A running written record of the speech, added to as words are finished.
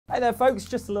Hey there folks,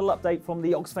 just a little update from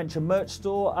the Oxventure merch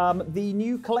store. The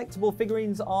new collectible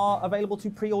figurines are available to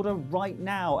pre-order right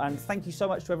now, and thank you so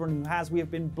much to everyone who has. We have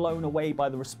been blown away by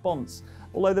the response,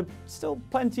 although there's still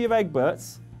plenty of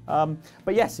Egberts.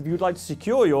 But yes, if you would like to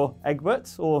secure your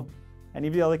Egbert or any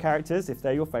of the other characters, if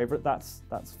they're your favourite, that's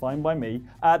fine by me.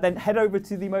 Then head over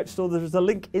to the merch store. There's a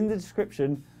link in the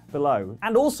description below.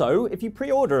 And also, if you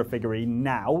pre-order a figurine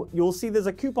now, you'll see there's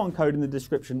a coupon code in the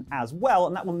description as well,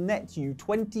 and that will net you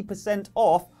 20%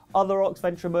 off other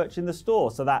Oxventure merch in the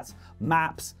store. So that's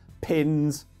maps,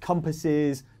 pins,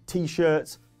 compasses,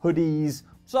 t-shirts, hoodies.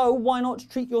 So why not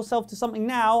treat yourself to something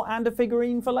now and a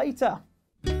figurine for later?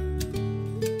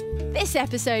 This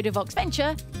episode of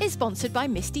Oxventure is sponsored by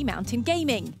Misty Mountain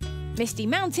Gaming. Misty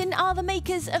Mountain are the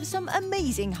makers of some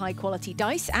amazing high-quality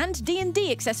dice and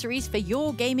D&D accessories for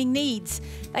your gaming needs.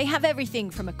 They have everything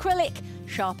from acrylic,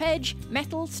 sharp edge,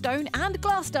 metal, stone and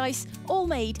glass dice, all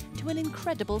made to an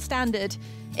incredible standard.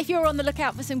 If you're on the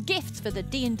lookout for some gifts for the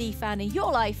D&D fan in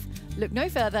your life, look no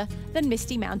further than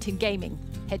Misty Mountain Gaming.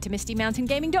 Head to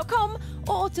mistymountaingaming.com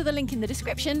or to the link in the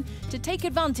description to take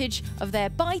advantage of their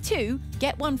buy two,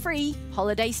 get one free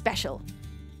holiday special.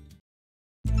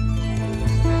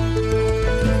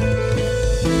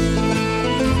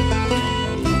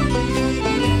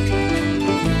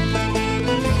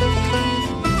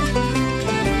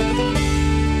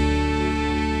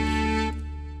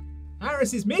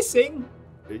 Harris is missing.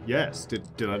 Yes, did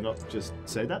I not just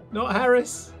say that? Not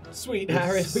Harris. Sweet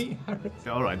Harris. Sweet Harris.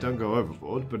 All right, don't go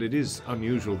overboard, but it is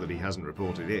unusual that he hasn't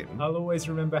reported in. I'll always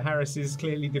remember Harris's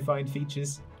clearly defined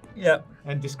features. Yep.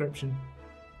 And description.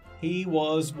 He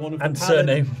was one of the And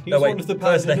surname. He was No, one wait, of the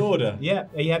first Paladin name. Order. Yeah,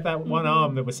 he had that one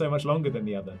arm that was so much longer than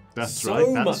the other. That's So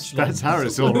right. much That's longer.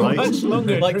 Harris, all right. Much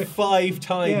longer. Like 5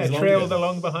 times Yeah, longer. trailed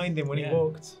along behind him when he Yeah.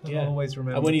 walked. I'll Yeah. always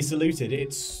remember. And when he saluted,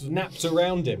 it snapped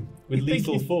around him with You think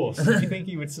lethal he- force. You think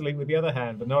he would salute with the other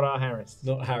hand, but not our Harris.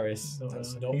 Not Harris. Not That's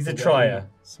Harris. not He's a the way- trier.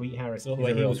 Sweet Harris. It's not the He's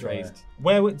way a he real was trier.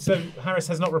 raised. So Harris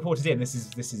has not reported in. This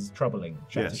is troubling.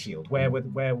 Yes. Shield. Where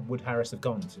would Harris have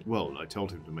gone to? Well, I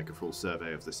told him to make a full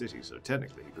survey of the city, so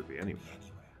technically he could be anywhere.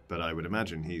 But I would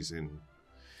imagine he's in.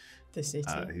 The city.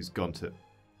 He's gone to.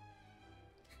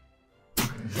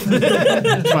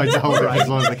 Tried to hold it as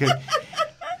long as I could.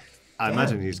 I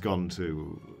imagine he's gone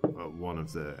to one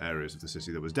of the areas of the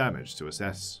city that was damaged to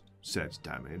assess said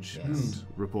damage and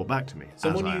report back to me.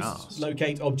 Someone as I use asked.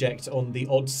 locate object on the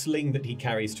odd sling that he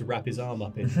carries to wrap his arm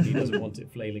up in. He doesn't want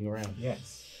it flailing around.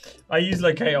 Yes. I use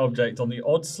locate object on the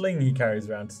odd sling he carries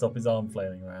around to stop his arm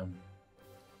flailing around.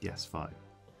 Yes, fine.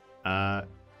 Yeah,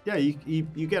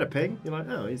 you get a ping. You're like,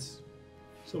 oh, he's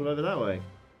sort of over that way.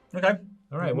 Okay.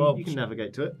 All right. Well, you can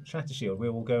navigate to it. Shatter Shield. We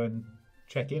will go and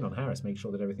check in on Harris, make sure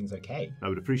that everything's okay. I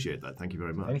would appreciate that. Thank you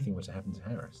very If much. anything were to happen to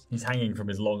Harris. He's hanging from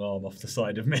his long arm off the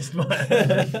side of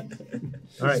Mistmire.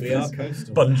 All right. We are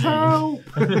coastal. Bungee.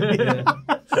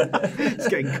 It's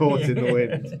getting caught in the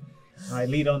wind. All right.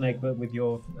 Lead on, Egbert, with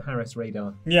your Harris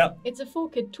radar. Yep. It's a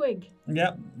forked twig.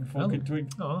 Yep. Forked twig.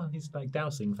 Oh, he's like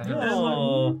dousing for Harris.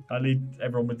 Oh. I lead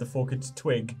everyone with the forked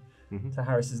twig to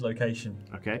Harris's location.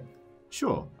 Okay,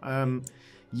 sure.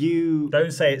 You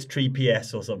Don't say it's tree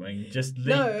PS or something. Just lead.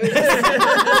 No. That's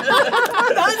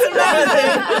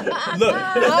amazing. Look,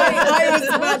 I was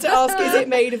about to ask, is it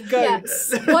made of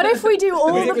goats? What if we do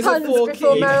all It the was a puns forked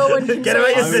before kid. Merylwyn can Get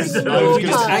away, say your a sister. single I was we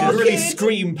gonna just say- pun? angrily Kid.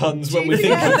 scream puns when we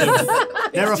think of them.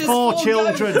 there are just 4 4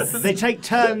 children. goats. They take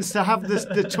turns to have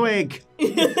the twig.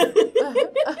 It's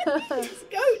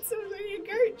goats. It was only a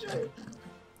goat joke.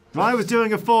 I was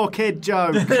doing a 4-kid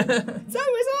joke. So was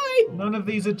I. None of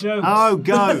these are jokes. Oh,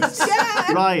 goats.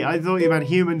 Yeah. Right, I thought you meant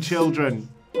human children.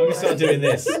 I'm going to start doing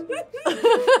this.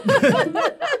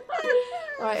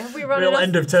 Right, have we run Real enough?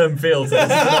 end of term feel to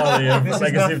this finale of This is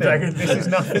Legacy of nothing. Dragons. This is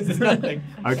nothing. This is nothing.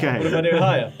 Okay. What if I do it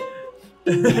higher?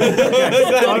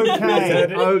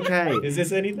 Okay. Is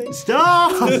this anything?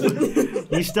 Stop!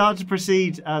 You start to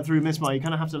proceed through Mistmire. You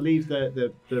kind of have to leave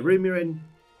the room you're in,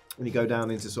 and you go down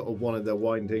into sort of one of the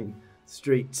winding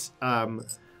streets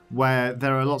where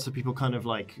there are lots of people kind of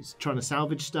like trying to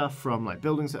salvage stuff from like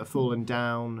buildings that have fallen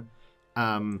down.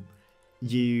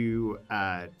 You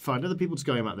find other people just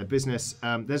going about their business.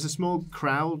 There's a small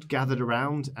crowd gathered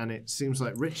around, and it seems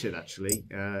like Richard, actually,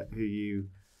 who you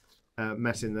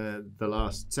met in the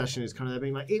last session, is kind of there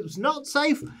being like, it was not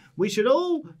safe. We should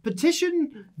all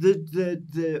petition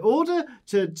the order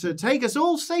to take us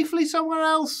all safely somewhere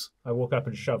else. I walk up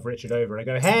and shove Richard over. I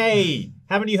go, hey,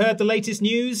 haven't you heard the latest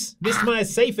news?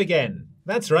 Mistmire's safe again.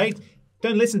 That's right.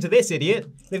 Don't listen to this idiot.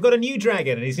 They've got a new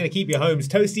dragon and he's going to keep your homes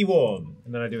toasty warm.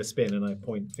 And then I do a spin and I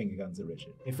point finger guns at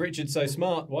Richard. If Richard's so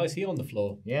smart, why is he on the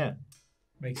floor? Yeah.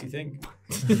 Makes you think.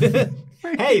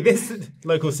 Hey, this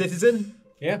local citizen.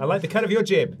 Yeah. I like the cut of your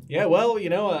jib. Yeah, well, you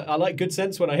know, I like good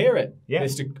sense when I hear it, Yeah.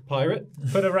 Mr. Pirate.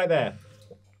 Put it right there.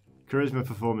 Charisma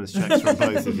performance checks from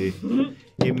both of you.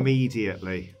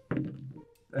 Immediately.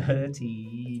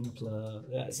 13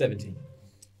 plus 17.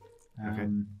 Okay.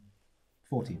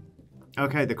 14.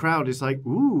 Okay, the crowd is like,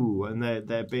 ooh, and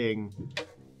they're being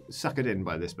suckered in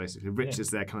by this, basically. Richard's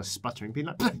there kind of sputtering, being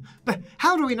like, but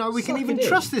how do we know we can even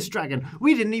trust this dragon?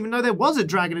 We didn't even know there was a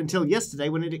dragon until yesterday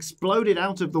when it exploded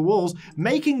out of the walls,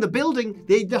 making the building,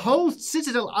 the whole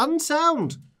citadel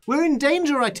unsound. We're in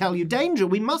danger, I tell you, danger.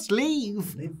 We must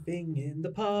leave. Living in the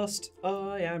past,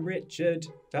 I am Richard.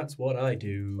 That's what I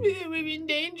do. We're in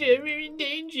danger. We're in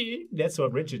danger. That's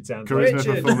what Richard sounds like.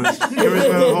 Charisma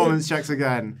performance checks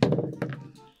again.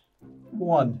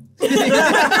 1.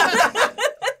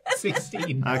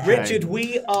 16. Okay. Richard,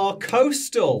 we are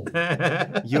coastal.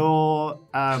 You're, Do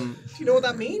you know what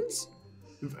that means?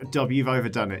 Dob, you've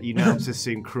overdone it. You now just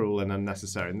seem cruel and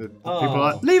unnecessary. And the people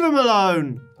are like, leave him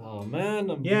alone. Oh, man.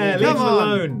 Yeah, leave him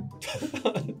alone.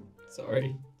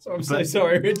 Sorry. I'm so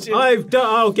sorry, Richard.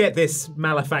 I'll get this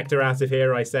malefactor out of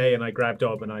here, I say, and I grab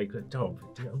Dob and I go, Dob,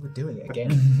 we're doing it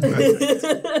again.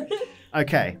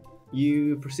 Okay,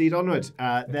 you proceed onward.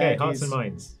 Okay, hearts and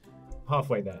minds.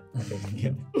 Halfway there, I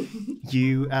think.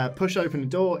 You push open a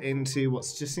door into what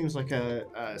just seems like a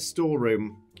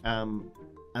storeroom,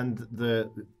 and the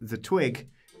twig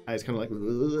is kind of like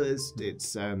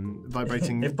it's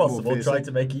vibrating. If possible, try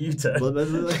to make a U-turn.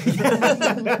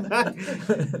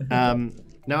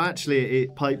 Now, actually,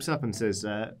 it pipes up and says,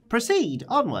 proceed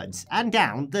onwards and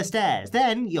down the stairs.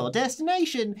 Then your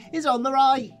destination is on the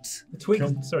right. The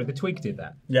twig did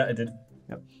that. Yeah, it did.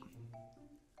 Yep.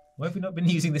 Why have we not been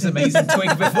using this amazing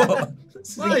twig before?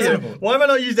 Why have I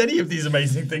not used any of these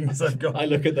amazing things I've got? I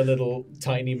look at the little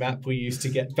tiny map we used to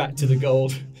get back to the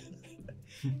gold.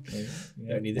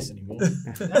 Don't need this anymore.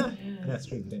 That's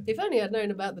true. If only I'd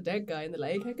known about the dead guy in the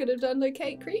lake, I could have done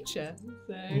locate creature.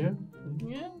 So,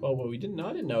 yeah. Well, we didn't.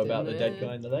 I didn't know about the dead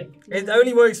guy in the lake. It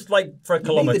only works like for a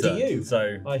kilometre. Neither do you.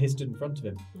 So I stood in front of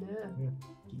him. Yeah.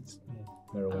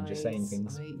 They're all just saying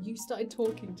things. You started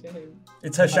talking to him.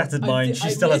 it's her shattered mind. She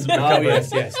still hasn't Oh recovered.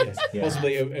 yes. Yeah.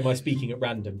 Possibly, am I speaking at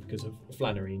random because of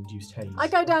Flannery-induced haze? I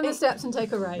go down the steps and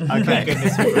take a right. Okay.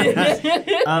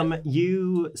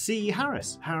 You see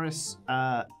Harris. Harris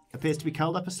appears to be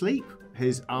curled up asleep.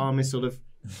 His arm is sort of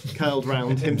curled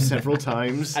round him several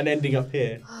times. And ending up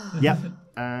here. Yep.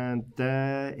 And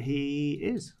there he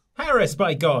is. Harris,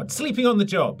 by God, sleeping on the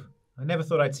job. I never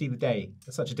thought I'd see the day.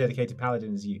 As such a dedicated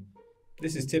paladin as you.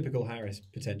 This is typical Harris,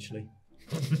 potentially.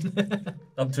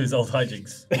 Up to his old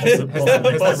hijinks. Has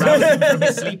that roused him from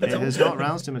his sleep at It all? has not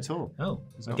roused him at all. Oh,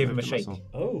 It's I'll not give him a moved shake. muscle.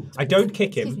 Oh. I don't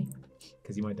kick him,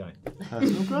 because he might die.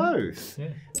 Personal growth.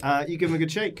 Yeah. You give him a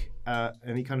good shake,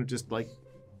 and he kind of just like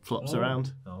flops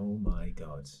around. Oh my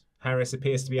God. Harris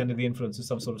appears to be under the influence of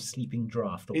some sort of sleeping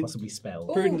draft or possibly spell.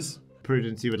 Prudence.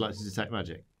 Prudence, you would like to detect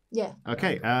magic. Yeah.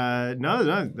 Okay.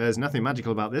 No, there's nothing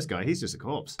magical about this guy. He's just a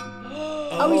corpse.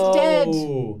 Oh, he's dead.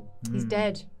 Oh. He's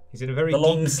dead. He's in a very The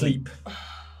long deep sleep.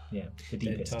 Yeah, the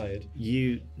Dead deepest. tired.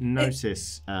 You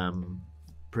notice,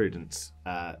 Prudence,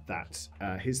 that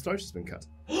his throat has been cut.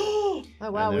 Oh,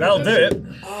 wow. And That'll do it. You're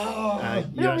not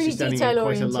actually really standing in quite a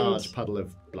detail-oriented. large puddle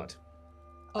of blood.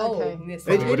 Okay. Yes.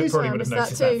 It Would have is- probably would have Missed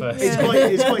noticed that that too. first. Yeah.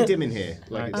 It's quite dim in here.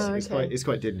 Like Oh, okay. it's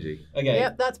quite dingy. Okay.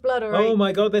 Yep, that's blood, all right. Oh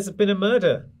my God, there's been a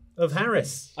murder of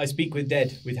Harris. I speak with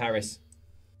Harris.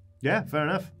 Yeah, fair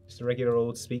enough. Just a regular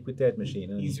old speak with dead machine.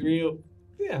 Huh? He's real.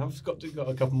 Yeah, I've got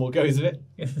a couple more goes of it.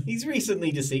 He's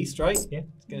recently deceased, right? Yeah.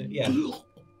 Yeah.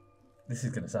 This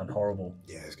is going to sound horrible.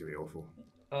 Yeah, it's gonna be awful.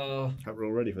 Uh, Hope we're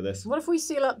all ready for this. What if we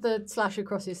seal up the slash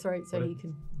across his throat so he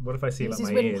can... What if I seal Use up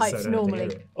his my ears windpipes so I don't have to normally. hear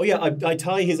it? oh yeah, I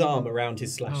tie his arm around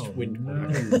his slash Oh,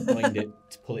 windpipe behind it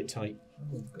to pull it tight.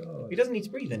 Oh God. He doesn't need to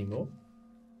breathe anymore,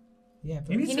 Yeah,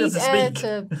 He needs He to be able needs to air speak.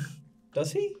 to...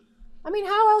 does he? I mean,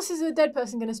 how else is a dead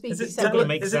person going to speak Is it, except gonna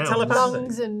make is it sounds. telepathic?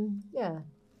 lungs and... Yeah.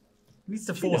 He needs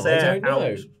to You force know, I air don't know.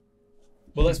 out.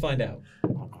 Well, let's find out.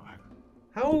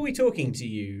 How are we talking to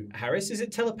you, Harris? Is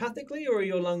it telepathically, or are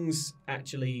your lungs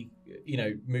actually,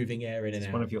 moving air in and It's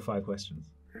out? one of your 5 questions.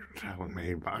 Tell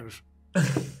me, but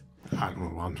I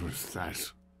don't want to say.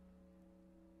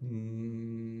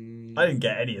 I didn't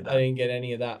get any of I that. didn't get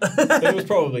any of that. But it was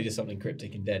probably just something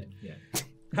cryptic and dead. Yeah.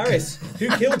 Harris, who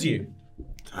killed you?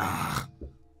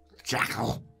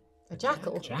 Jackal. A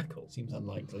jackal? Jackal. Seems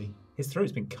unlikely. His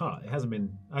throat's been cut. It hasn't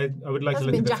been. I would like to Hasn't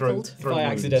look at the been throat. jackaled. If throat I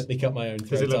wounds. accidentally cut my own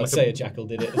Does it throat, look I'd like say a- a jackal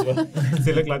did it as well. Does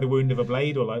it look like the wound of a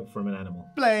blade or like from an animal?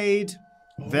 Blade.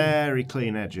 Very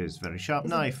clean edges, very sharp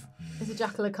knife. Is a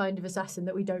jackal a kind of assassin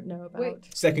that we don't know about?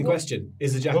 Wait. Second question.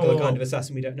 Is the jackal a kind of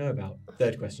assassin we don't know about?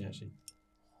 Third question, actually.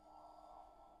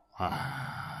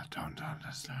 I don't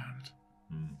understand.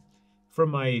 From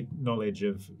my knowledge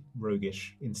of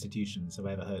roguish institutions, have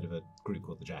I ever heard of a group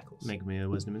called the Jackals? Make me a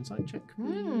wisdom insight check.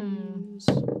 Hmm.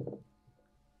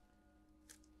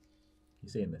 You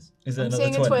seeing this? Is it I'm another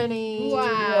seeing 20? a 20. Wow.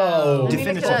 Let me look at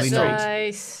Definitively that not.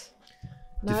 dice.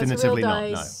 No, it's a Definitively real not,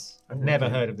 no. dice. I've never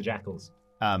heard of the Jackals.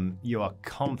 You are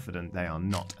confident they are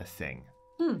not a thing.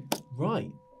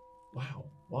 Right. Wow.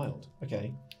 Wild.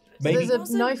 Okay. So Maybe there's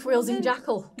a knife wielding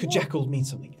jackal. could jackal mean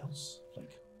something else?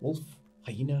 Like wolf,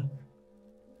 hyena,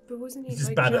 But wasn't he He's just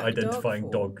like bad at Jack identifying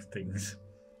Darkfall? dog things.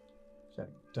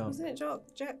 dog. Wasn't it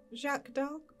Jacques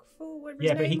Darkfall? Whatever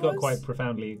Yeah, his but he name got was? quite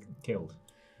profoundly killed.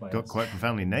 by Got us. quite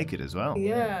profoundly naked as well.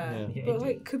 Yeah, Yeah. but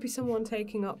like, could be someone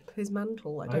taking up his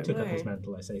mantle. I don't took know. up his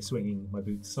mantle, I say, swinging my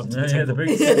boots onto Yeah, the yeah, the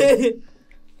table. boots.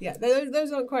 Yeah,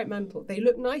 those aren't quite mantle. They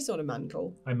look nice on a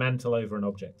mantle. I mantle over an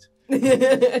object.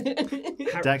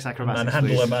 Dex acrobatics,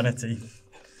 Manhandle please. a manatee.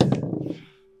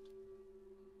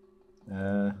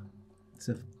 It's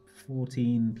a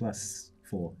 14 plus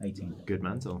 4, 18. Good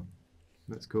mantle.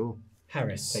 That's cool.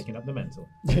 Harris. Taking up the mantle.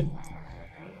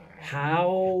 How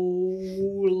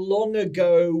long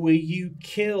ago were you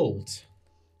killed?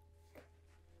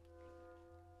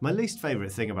 My least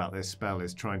favourite thing about this spell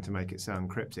is trying to make it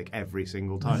sound cryptic every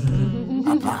single time.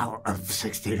 About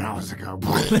 16 hours ago.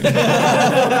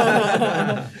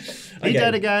 He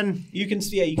dead again. You can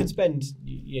spend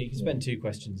 2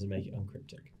 questions and make it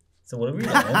uncryptic. So what have we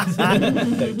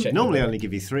done? Don't check. Normally I only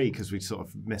give you 3 because we sort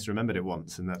of misremembered it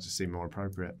once and that just seemed more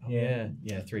appropriate. Yeah,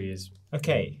 3 is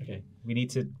Okay. okay. We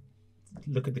need to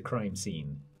look at the crime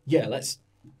scene. Yeah, let's.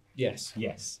 Yes.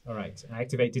 Yes. All right. I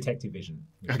activate detective vision,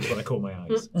 which is what I call my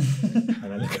eyes. And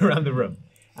I look around the room.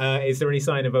 Is there any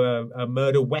sign of a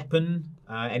murder weapon?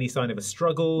 Any sign of a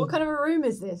struggle? What kind of a room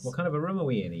is this? What kind of a room are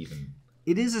we in, even?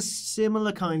 It is a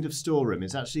similar kind of storeroom.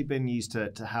 It's actually been used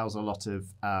to house a lot of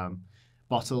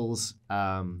bottles,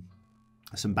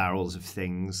 some barrels of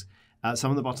things.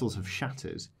 Some of the bottles have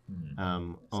shattered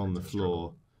on the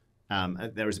floor.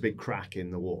 There is a big crack in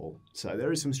the wall. So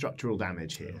there is some structural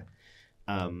damage here.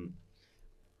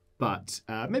 But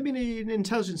maybe an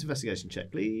intelligence investigation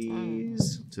check,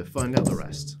 please, to find out the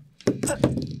rest.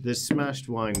 The smashed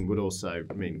wine would also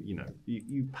mean,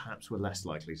 you perhaps were less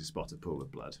likely to spot a pool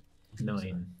of blood.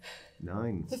 9.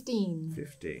 9. 15.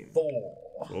 15.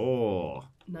 4.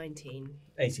 19.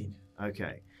 18.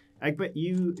 Okay. Egbert,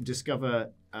 you discover...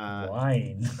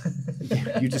 Wine.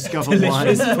 You discover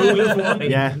Delicious wine. pool of wine.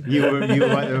 Yeah, you were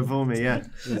right there before me, yeah.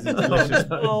 Delicious,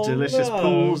 delicious no.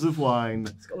 pools of wine.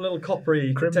 It's got a little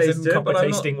coppery Crimson taste to it, copper but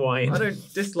tasting wine. I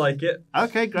don't dislike it.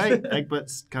 Okay, great.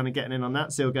 Egbert's kind of getting in on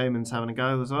that. Seal Gaiman's having a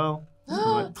go as well.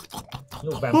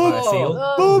 Little vampire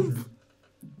seal. Boom!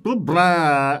 Blah,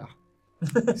 blah.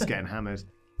 It's getting hammered.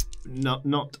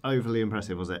 Not overly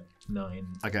impressive, was it? 9.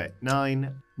 Okay,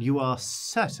 9. You are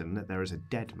certain that there is a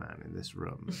dead man in this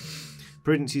room.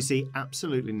 Prudence, you see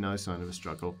absolutely no sign of a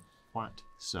struggle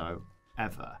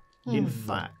whatsoever. In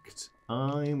fact,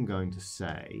 I'm going to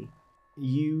say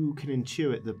you can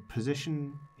intuit the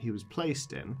position he was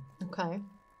placed in. Okay.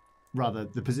 Rather,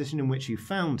 the position in which you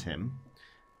found him,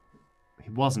 he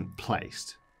wasn't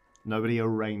placed. Nobody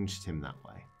arranged him that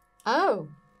way. Oh.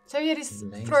 So he had his He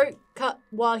lays- throat cut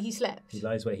while he slept. He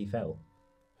lies where he fell.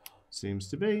 Seems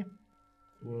to be.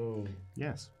 Whoa.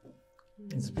 Yes.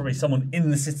 It's probably someone in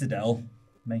the citadel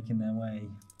making their way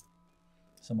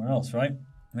somewhere else, right?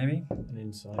 Maybe? An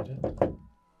insider.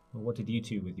 Well, what did you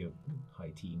two with your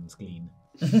high teens glean?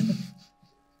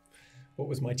 What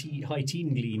was my high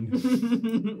teen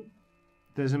glean?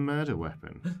 There's a murder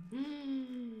weapon.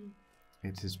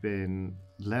 It has been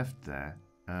left there.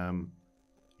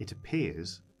 It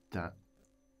appears that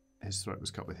his throat was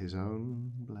cut with his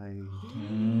own blade.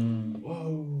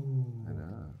 Whoa. I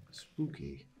know.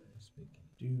 Spooky.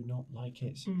 Do not like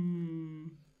it.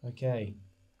 Okay.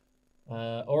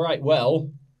 All right.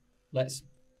 Well, let's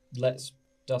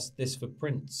dust this for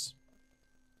prints.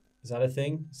 Is that a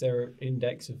thing? Is there an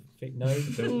index of no? I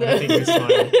think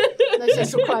Mistmire, No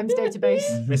sexual crimes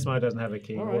database. Mistmire doesn't have a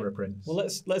key All or right. a prince. Well,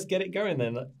 let's get it going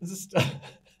then.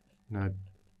 No.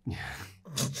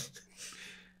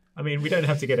 I mean, we don't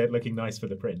have to get it looking nice for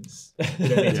the prince. We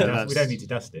don't need, we don't need to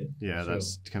dust it. Yeah, Sure.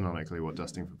 that's canonically what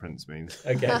dusting for prints means.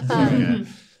 Okay. Yeah.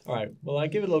 All right. Well, I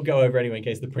give it a little go over anyway in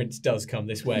case the prince does come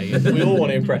this way. We all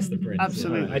want to impress the prince.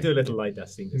 Absolutely. I do a little light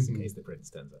dusting just in case the prince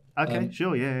turns up. Okay,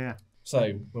 sure, yeah.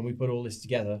 So when we put all this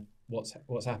together,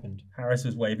 What's happened? Harris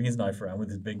was waving his knife around with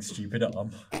his big stupid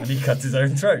arm, and he cut his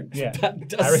own throat. Yeah. That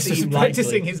does Harris was seem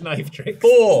practicing likely. his knife tricks.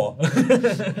 4.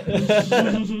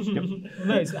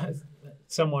 No,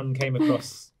 someone came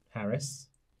across Harris.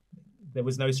 There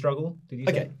was no struggle, did you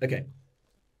say? Okay.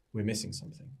 We're missing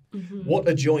something. Mm-hmm. What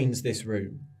adjoins this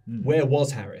room? Where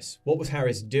was Harris? What was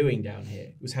Harris doing down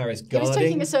here? Was Harris He guarding? was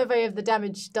taking a survey of the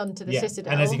damage done to the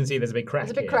citadel. And as you can see, there's a big crack.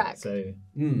 There's a big here, crack. So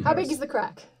How big is the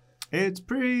crack? It's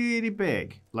pretty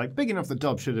big. Like, big enough the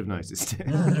Dob should have noticed it.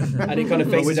 And it kind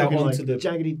of But we're faces out talking, onto like,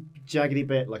 the. jaggedy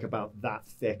bit, like about that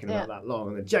thick and about that long,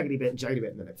 and then jaggedy bit,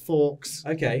 and then it forks.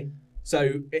 Okay.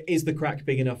 So is the crack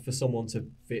big enough for someone to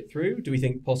fit through? Do we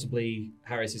think possibly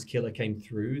Harris's killer came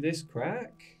through this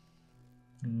crack?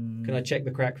 Can I check the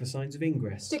crack for signs of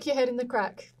ingress? Stick your head in the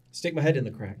crack. Stick my head in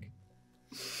the crack.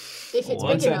 If it's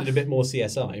Mine big enough. sounded a bit more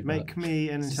CSI. but Make me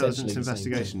an it's intelligence essentially the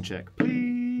same investigation check,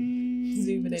 please.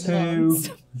 Zoom in 2. enhance.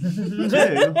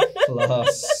 2.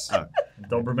 Plus.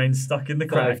 Dob remains stuck in the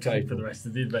crack total. for the rest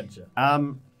of the adventure.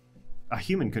 A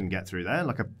human couldn't get through there.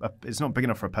 Like it's not big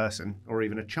enough for a person or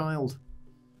even a child.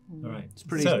 All right. It's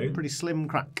pretty slim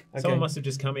crack. Someone must have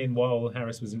just come in while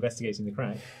Harris was investigating the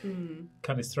crack,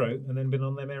 cut his throat, and then been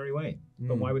on their merry way.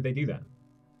 But why would they do that?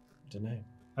 Don't know.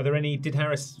 Are there any?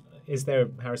 Is there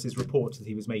Harris's report that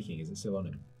he was making? Is it still on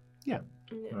him? Yeah.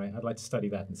 All right. I'd like to study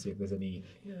that and see if there's any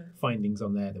findings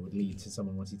on there that would lead to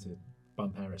someone wanting to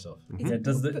bump Harris off. Yeah,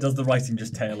 does the writing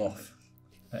just tail off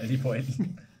at any point?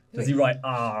 Does he write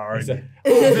R?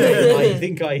 I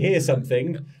think I hear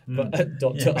something, but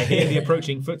I hear the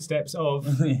approaching footsteps of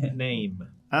name.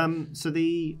 So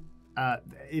the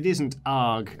it isn't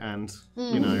ARG and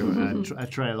a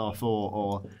trail off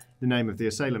or the name of the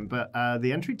assailant, but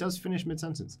the entry does finish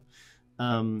mid-sentence.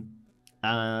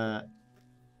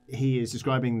 He is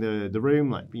describing the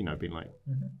room like being like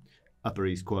Upper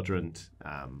East Quadrant,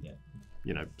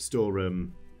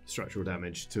 storeroom, structural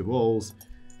damage to walls.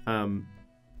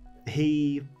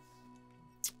 He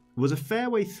was a fair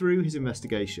way through his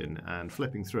investigation and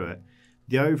flipping through it.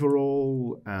 The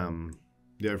overall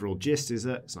gist is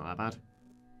that it's not that bad.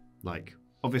 Like,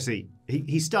 obviously,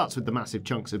 he starts with the massive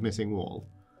chunks of missing wall,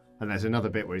 and there's another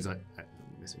bit where he's like,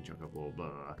 missing chunk of wall, blah,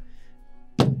 blah,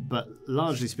 blah. But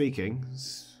largely speaking,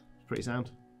 it's pretty sound.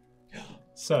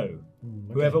 So,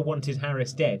 whoever wanted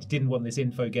Harris dead didn't want this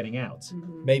info getting out.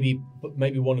 Maybe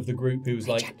one of the group who was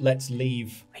like, let's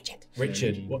leave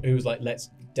Richard, who was like, let's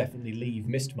definitely leave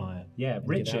Mistmire. Yeah,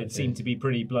 Richard seemed to be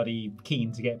pretty bloody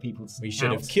keen to get people We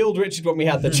should have killed Richard when we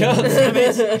had the chance. Damn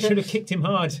it, I should have kicked him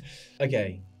hard.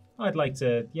 Okay. I'd like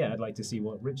to see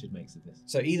what Richard makes of this.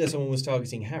 So either someone was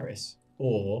targeting Harris,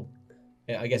 or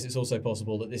I guess it's also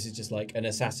possible that this is just like an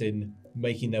assassin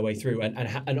making their way through and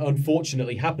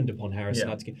unfortunately happened upon Harris. Yeah.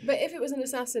 And had to But if it was an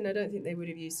assassin, I don't think they would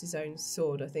have used his own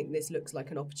sword. I think this looks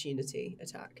like an opportunity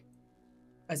attack.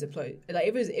 As opposed, like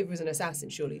if it was an assassin,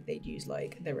 surely they'd use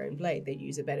like their own blade. They'd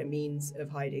use a better means of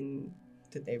hiding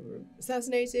that they were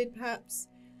assassinated, perhaps.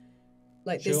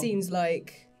 Like this seems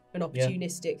like an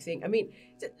opportunistic thing. I mean,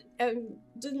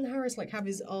 doesn't Harris like have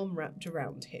his arm wrapped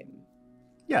around him?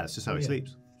 Yeah, it's just how he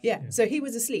sleeps. Yeah, so he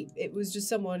was asleep. It was just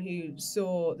someone who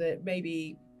saw that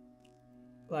maybe,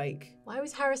 like... Why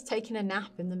was Harris taking a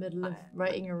nap in the middle of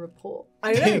writing a report?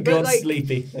 I don't know, but got like...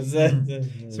 sleepy.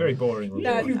 It's very boring.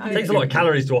 No, It takes a lot of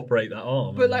calories to operate that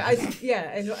arm. But like, I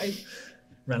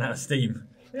ran out of steam.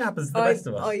 It happens to the best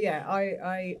of us.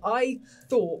 I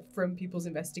thought from people's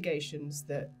investigations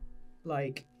that,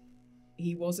 like,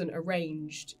 he wasn't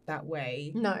arranged that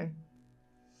way. No.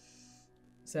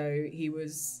 So he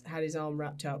had his arm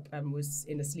wrapped up and was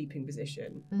in a sleeping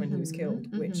position when he was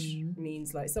killed, which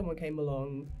means like someone came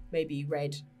along, maybe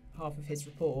read half of his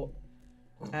report.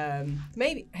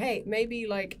 Maybe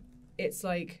like it's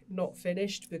like not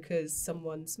finished because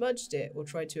someone smudged it or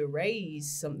tried to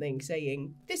erase something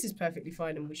saying this is perfectly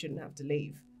fine and we shouldn't have to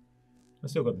leave. I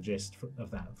still got the gist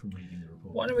of that from reading the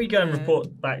report. Why don't we go and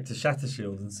report back to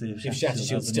Shattershield and see if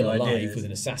Shattershield's still alive with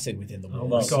an assassin within the Oh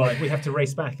walls. my god, we have to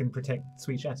race back and protect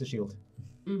Sweet Shattershield.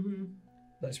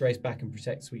 Let's race back and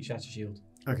protect Sweet Shattershield.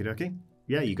 Okie dokie.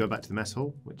 Yeah, you go back to the mess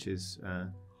hall, which is...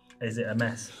 Is it a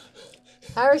mess?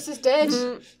 Harris is dead.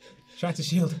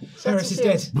 Shattershield. Harris is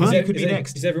dead. What? Who could be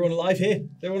next? Is everyone alive here?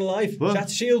 Is everyone alive? What?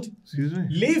 Shattershield, Excuse me?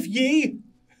 live ye!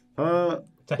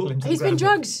 Tackle him to He's the been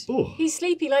ground. drugged. Oh. He's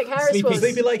sleepy like Harris Sleepy. was.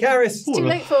 Sleepy like Harris. It's too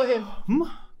late for him.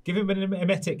 Give him an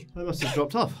emetic. I must have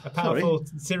dropped off. A powerful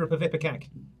syrup of ipecac.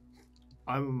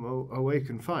 I'm awake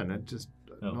and fine. I just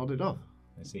nodded off.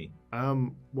 I see.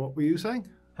 What were you saying?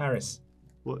 Harris.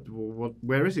 What?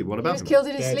 Where is he? What He about was him? killed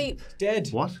in his Dead. sleep. Dead.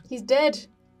 What? He's dead.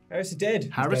 Harris is dead.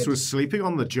 Harris was sleeping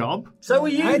on the job. So are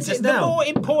you It's just the now. more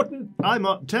important.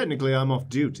 Technically I'm off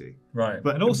duty. Right.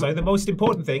 But And also, the most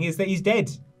important thing is that he's dead.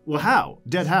 well, how?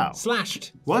 Dead how?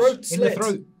 Slashed. What? Throat In the slit.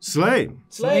 throat. Slain.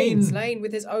 Slain. Slain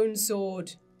with his own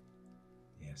sword.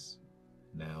 Yes.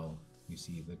 Now you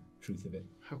see the truth of it.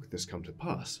 How could this come to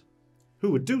pass?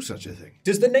 Who would do such a thing?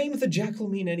 Does the name of the jackal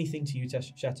mean anything to you,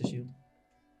 Shattershield?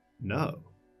 No,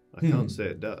 I can't say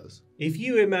it does. If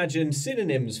you imagine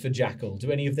synonyms for jackal,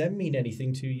 do any of them mean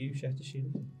anything to you,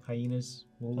 Shattershield? Hyenas,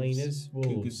 wolves, Hyenas, wolves.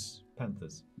 cougars,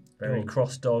 panthers, Very Dog.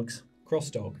 cross dogs. Cross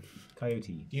dog.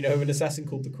 coyote. Do you know of an assassin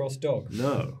called the Cross Dog?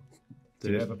 No. Do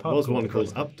you There have a pub was called one the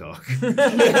called Cross Updog.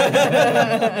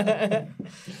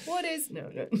 What is? No.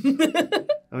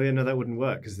 Oh yeah, no, that wouldn't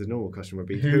work because the normal question would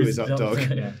be, Who's who is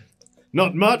Updog? Yeah.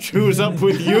 Not much. Who's up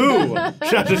with you?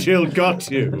 Shattershield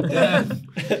got you.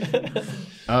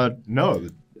 No,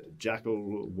 the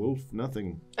jackal, wolf,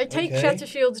 nothing. I take Okay.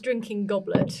 Shattershield's drinking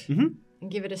goblet Mhm.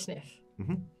 and give it a sniff.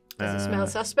 Mhm. Does it smell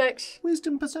suspect?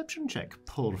 Wisdom perception check,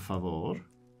 por favor.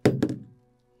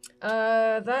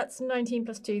 That's 19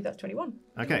 plus 2, that's 21.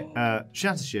 Okay,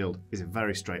 Shattershield is a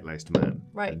very straight-laced man.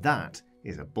 Right. And that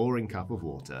is a boring cup of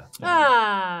water.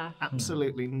 Ah!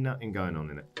 Absolutely nothing going on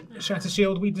in it.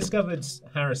 Shattershield, we discovered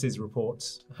Harris's report.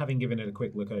 Having given it a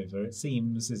quick look over, it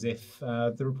seems as if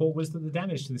the report was that the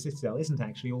damage to the Citadel isn't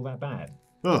actually all that bad.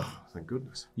 Oh, thank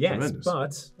goodness. Yes, Tremendous.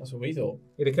 but That's what we thought.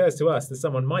 it occurs to us that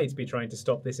someone might be trying to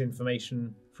stop this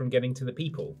information from getting to the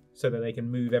people so that they can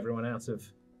move everyone out of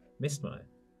Mistmire.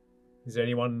 Is there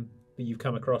anyone that you've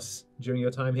come across during your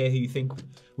time here who you think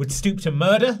would stoop to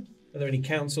murder? Are there any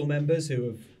council members who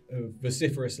have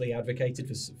vociferously advocated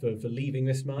for leaving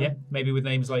this mine? Yeah, maybe with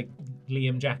names like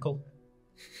Liam Jackal.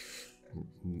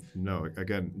 No,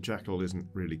 again, Jackal isn't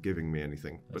really giving me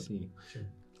anything. I But see.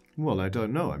 well, I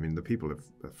don't know. I mean, the people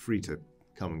are free to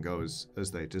come and go as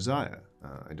they desire.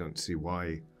 I don't see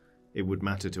why it would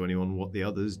matter to anyone what the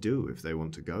others do. If they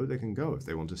want to go, they can go. If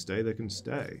they want to stay, they can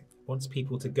stay. Wants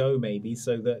people to go maybe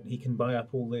so that he can buy up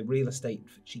all the real estate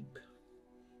for cheap.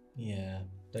 Yeah.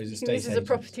 Those I estate think this is a agents.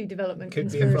 property development Could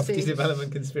be conspiracy. a property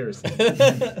development conspiracy.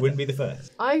 Wouldn't be the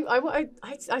first.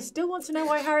 I still want to know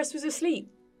why Harris was asleep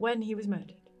when he was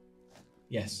murdered.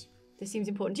 Yes. This seems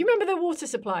important. Do you remember the water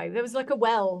supply? There was like a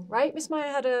well, right? Mistmire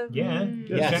had a... Yeah.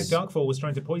 Yes. Jack Darkfall was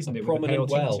trying to poison it with a pale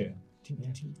prominent well.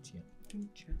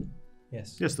 tincture.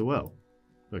 Yes. Yes, the well.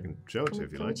 I can show it to you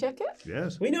if you Can we like. check it?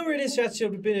 Yes. We know where it is,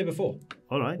 Shattershield. We've been here before.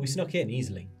 All right. We snuck in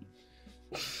easily.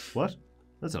 What?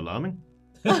 That's alarming.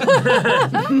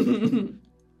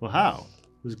 Well, how?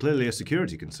 There's clearly a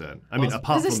security concern. I mean, Well,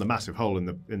 apart there's from a- the massive hole in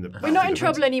the. We're not in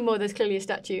trouble anymore. There's clearly a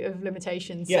statute of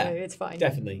limitations, Yeah, so it's fine.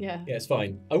 Definitely. Yeah. Yeah, it's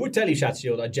fine. I would tell you,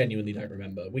 Shattershield, I genuinely don't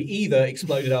remember. We either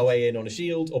exploded our way in on a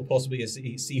shield or possibly a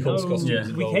seahorse costume. yeah. was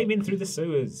We involved. came in through the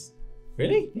sewers.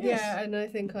 Really? Yeah, and I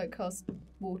think I cast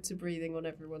water breathing on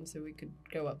everyone so we could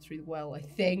go up through the well, I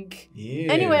think.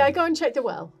 Yeah. Anyway, I go and check the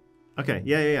well. Okay,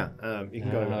 yeah. You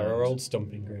can go over our there. old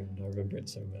stomping ground. I remember it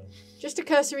so well. Just a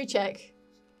cursory check.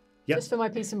 Yep. Just for my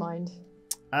peace of mind.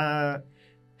 Uh,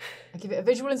 I give it a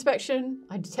visual inspection.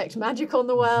 I detect magic on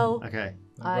the well. okay.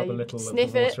 I rub a I little sniff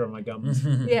of the it. water on my gums.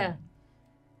 Yeah.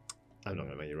 I'm not going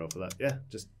to make you roll for that. Yeah,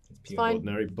 just Pure Fine.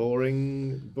 ordinary,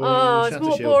 boring Oh, it's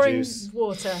more Shattershield boring juice.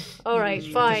 water. All right,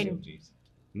 fine.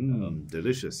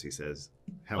 Delicious, he says,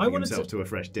 I helping wanted himself to- to a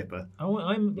fresh dipper.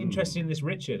 I'm interested in this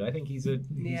Richard. I think he's a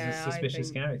Yeah, I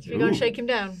suspicious think- character. Should we go and shake him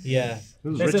down? Yeah.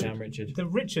 Who's There's Richard?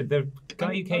 Damn Richard. The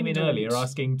guy who came in don't. earlier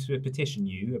asking to petition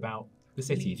you about the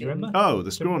city. Do you remember? Oh,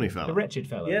 the scrawny fellow. The wretched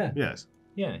fellow. Yeah. Yes.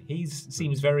 Yeah, he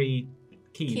seems very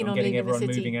keen Keen on on getting leaving the everyone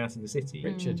city. moving out of the city.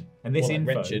 Richard. And this More like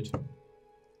info, Richard.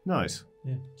 Nice.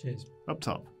 Yeah. Cheers. Up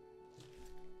top.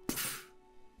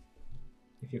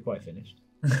 if you're quite finished,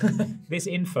 this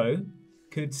info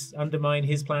could undermine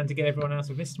his plan to get everyone out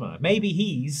of Mistmire. Maybe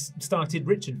he's started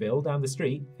Richardville down the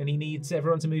street and he needs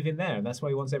everyone to move in there, and that's why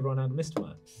he wants everyone out of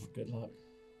Mistmire. Good luck.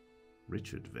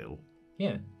 Richardville.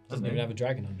 Yeah. Doesn't even have a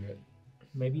dragon under it.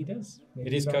 Maybe he does. Maybe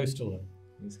It is he does. coastal though.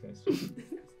 It is coastal.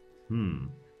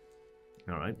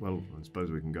 All right. Well, I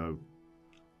suppose we can go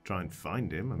try and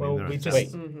find him. I Well, mean, there we are just-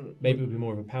 Wait. Mm-hmm. Maybe it would be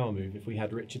more of a power move if we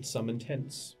had Richard summon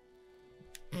tents.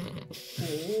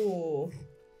 Oh.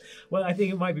 Well, I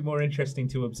think it might be more interesting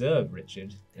to observe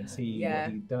Richard and see Yeah.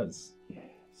 what he does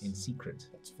in secret.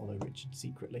 Let's follow Richard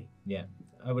secretly. Yeah,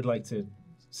 I would like to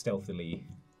stealthily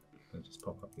just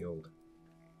pop up the old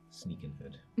sneaking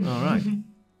hood. All right.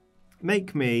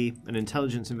 Make me an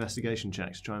intelligence investigation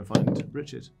check to try and find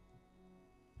Richard.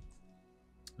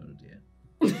 Oh dear.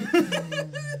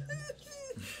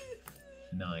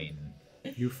 9.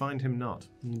 You find him not.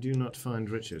 You do not find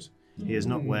Richard. He is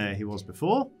not where he was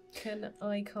before. Can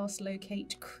I cast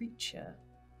locate creature?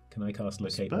 Can I cast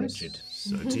locate Suppose. Richard?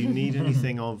 So do you need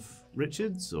anything of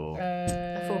Richard's or?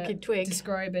 A forked twig.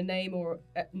 Describe a name or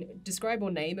describe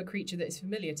or name a creature that is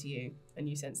familiar to you, and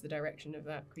you sense the direction of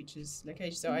that creature's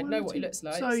location. So I know what he looks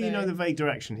like. So you know the vague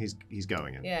direction he's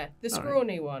going in. Yeah, the All right.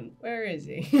 scrawny one. Where is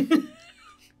he?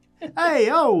 Hey,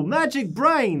 oh, magic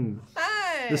brain!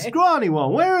 Hey! The scrawny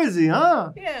one. Where is he?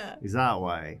 Huh? Yeah. He's that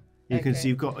way. You can Okay. see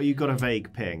you've got a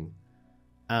vague ping.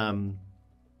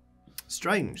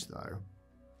 Strange though.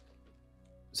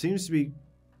 Seems to be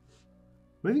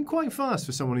moving quite fast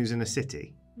for someone who's in a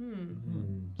city.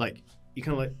 Like you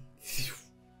kind of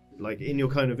like in your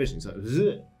cone of vision. It's like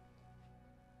zzz.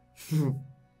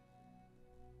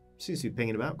 Seems to be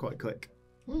pinging about quite quick.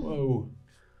 Whoa.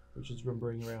 Richard's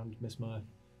rumbling around Mistmire.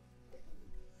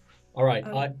 All right,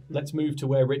 let's move to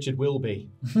where Richard will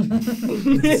be.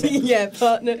 Yeah,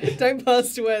 partner. Don't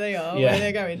pass to where they are, Yeah. where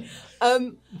they're going.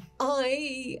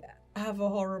 I have a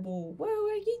horrible. Well,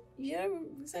 you know,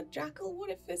 said jackal. What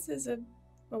if this is a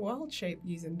wild shape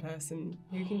using person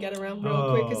who can get around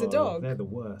real quick as a dog? They're the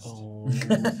worst. Oh.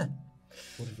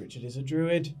 What if Richard is a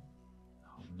druid?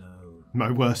 Oh no.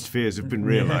 My worst fears have been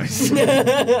realised.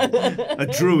 A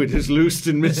druid has loosed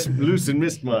in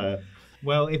Mistmire.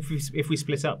 Well, if we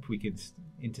split up, we could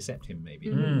intercept him maybe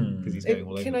because he's going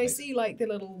all over. Can the I place. see like the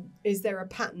little? Is there a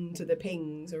pattern to the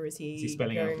pings, or is he? Is he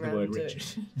spelling out going the word around Richard?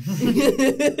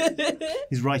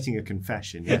 He's writing a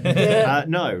confession. Yeah.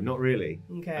 No, not really.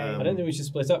 Okay. I don't think we should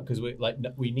split up because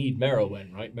we need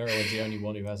Merylwen, right? Merylwen's the only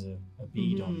one who has a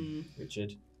bead on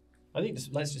Richard. I think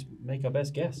let's just make our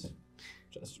best guess.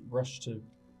 Just rush to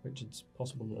Richard's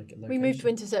possible location. We move to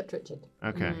intercept Richard.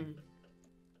 Okay.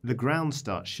 The ground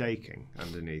starts shaking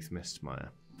underneath Mistmire.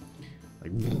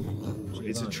 Like,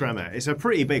 it's a tremor. It's a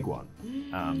pretty big one.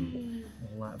 All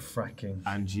that fracking.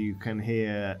 And you can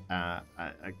hear a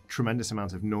tremendous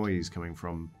amount of noise coming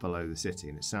from below the city,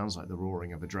 and it sounds like the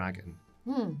roaring of a dragon.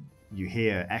 You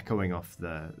hear echoing off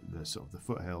the sort of the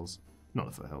foothills, not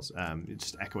the foothills,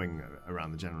 it's just echoing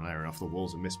around the general area off the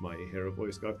walls of Mistmire. You hear a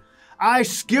voice go,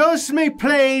 "Excuse me,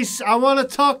 please, I want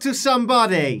to talk to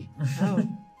somebody."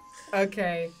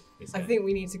 Okay. I think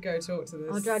we need to go talk to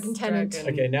this Our dragon tenant.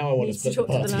 Okay, now I want to Needs to split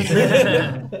the talk to party.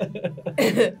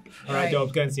 the All right,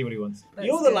 Dobbs, go and see what he wants.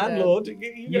 You're the landlord.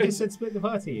 You just said split the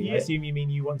party. Yeah. I assume you mean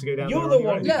you want to go down You're there the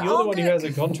on one. your own. You're the one who has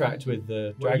a contract with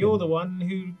the Well, dragon. you're the one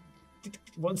who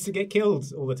wants to get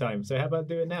killed all the time. So how about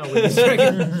do it now with this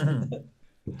dragon?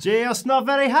 Just not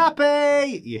very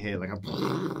happy. You hear like a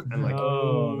and like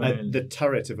the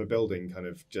turret of a building kind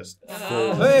of just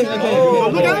Hey,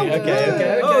 look out!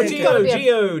 Okay. Oh, It's gotta be a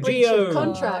Geo. breach of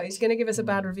contract. He's going to give us a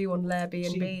bad review on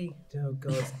Airbnb. Oh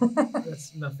God,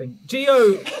 that's nothing.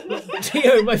 Geo,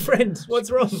 my friend,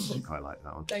 what's wrong? I quite like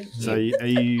that one. Thank you. So are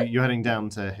you heading down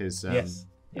to his? Yes.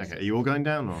 Okay. Are you all going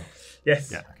down or?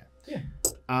 Yes. Yeah. Okay.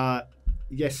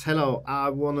 Yes. Hello. I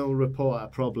want to report a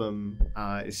problem.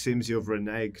 It seems you've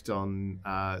reneged on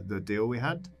the deal we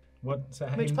had. What? So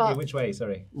Which part? Which way?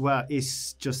 Sorry. Well,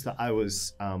 it's just that I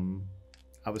was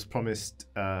promised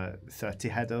 30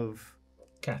 head of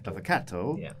Cattle. a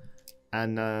cattle. Yeah.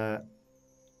 And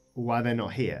why they're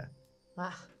not here?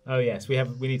 Oh yes, we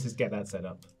need to get that set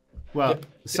up. Well,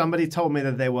 somebody told me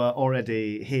that they were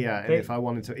already here, and They- if I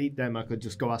wanted to eat them, I could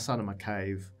just go outside of my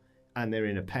cave, and they're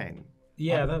in a pen.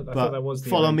 Yeah, I But thought that was the.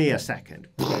 follow me a second.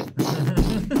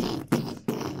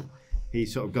 He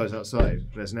sort of goes outside.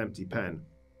 There's an empty pen.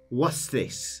 What's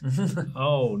this?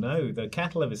 Oh no, the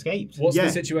cattle have escaped. What's Yeah.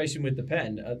 the situation with the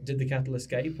pen? Did the cattle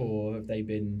escape or have they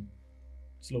been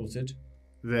slaughtered?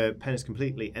 The pen is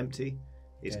completely empty.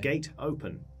 It's Okay. gate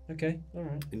open, Okay, all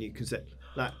right. and you can say,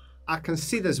 like, I can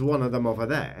see there's one of them over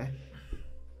there.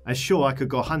 I'm sure I could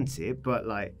go hunt it, but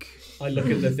like, I look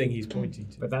at the thing he's pointing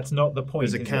to. But that's not the point.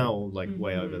 there's a is cow like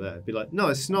way over there. Be like, no,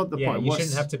 it's not the Yeah, point. you What's-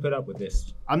 shouldn't have to put up with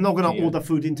this. I'm not gonna Yeah. order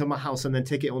food into my house and then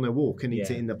take it on a walk and eat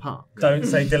Yeah. it in the park. Don't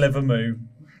say deliver moo.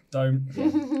 Don't.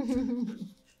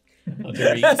 I'll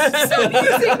delete. Stop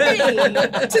using me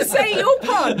to say your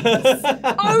puns.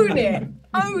 Own it.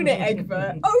 Own it,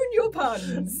 Egbert. Own your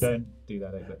puns. Don't do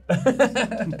that,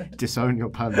 Egbert. Disown your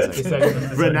puns.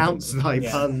 Disown- Renounce thy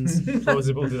Yeah. puns.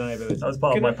 Plausible deniability. That was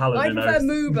part of my I paladin prefer oath.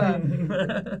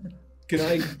 Mooba. Can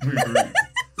I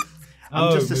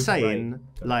I'm just move saying, right.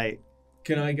 like,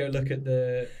 can I go look at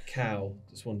the cow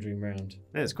that's wandering around?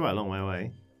 yeah, it's quite a long way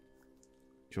away.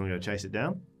 Do you want to go chase it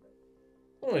down?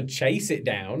 I want to chase it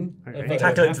down. Okay.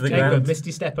 Tackle it to the Jacob, ground.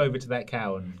 Misty, step over to that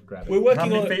cow and grab it. We're working How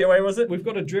many on. feet away was it? We've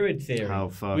got a druid theory. How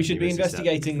far We can should you be misty step?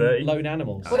 investigating 30? lone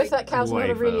animals. What if that cow's Way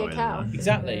not really further a away cow? than that.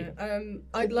 Exactly.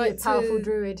 I'd Be like a powerful to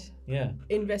druid. Yeah.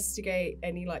 investigate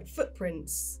any like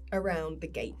footprints around the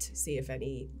gate, see if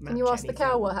any. Can you ask the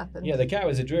cow what happened? Yeah, the cow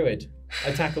is a druid.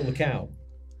 I tackle the cow.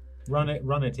 Run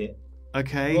at it.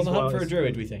 Okay. We're on the hunt for a Well,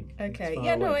 druid, we think. Okay. far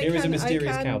Yeah. No. away. I Here can, is a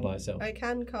mysterious I can, cow by herself. I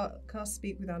can cast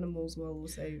speak with animals while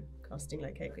also casting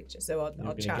locate creature. So You're I'll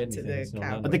gonna chat get to anything, the it's not cow.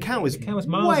 that But the cow is The cow is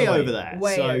miles way away. over there,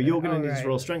 Way so over. you're going to need Alright. to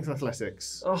roll strength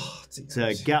athletics Oh,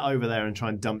 to get over there and try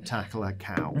and dump tackle a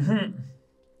cow.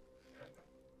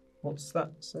 What's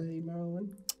that say,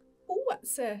 Marilyn? Oh,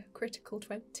 that's a critical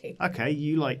 20. Okay,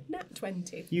 you like Nat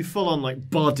 20. you full on like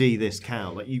body this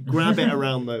cow, like you grab it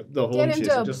around the Get him, haunches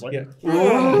Dub. and just like Yeah.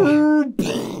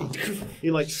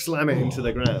 you like slam it into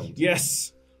the ground.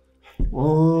 Yes.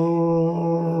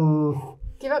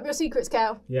 Give up your secrets,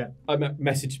 cow. Yeah. I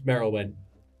messaged Merylwen.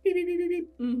 Beep, beep, beep, beep,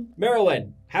 beep.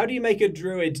 Merylwen, how do you make a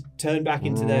druid turn back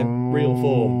into their real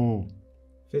form?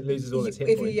 If it loses all its hit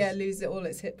If points. you lose all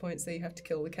its hit points, so you have to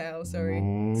kill the cow. Sorry.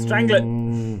 Strangle it.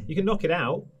 You can knock it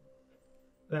out.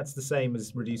 That's the same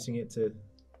as reducing it to.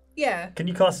 Yeah. Can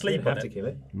you cast You sleep have on to it? kill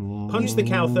it. Punch the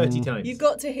cow 30 times. You've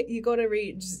got to hit. You got to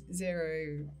reach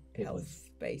 0 health,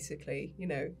 basically. You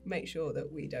know, make sure that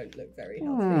we don't look very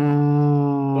healthy.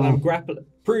 Well, I'm grappling.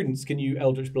 Prudence, can you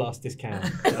Eldritch Blast this cow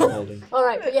that I'm holding? All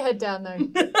right, put your head down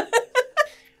though.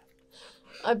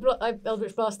 I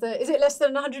Eldritch Blast the. Is it less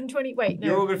than 120? Wait, no.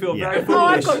 You're all going to feel Yeah. very Oh,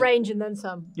 I've foolish. got range and then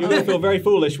some. You're going to feel very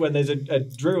foolish when there's a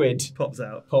druid Pops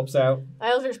out. pops out. I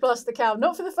Eldritch Blast the cow,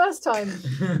 not for the first time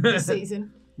this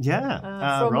season.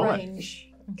 Yeah, From roll it. range.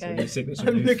 So Okay. your signature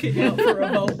I'm move. looking out for a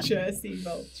vulture, sea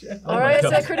vulture. Oh All my right,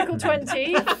 so God. a critical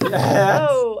 20.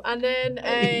 Oh, and then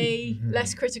a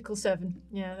less critical 7.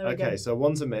 Yeah, there we go. Okay, so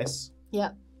one's a miss. Yeah.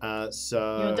 So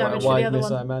You want Quite damage a for the wide other miss,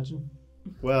 one. I imagine.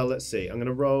 well, let's see. I'm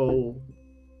gonna roll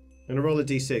a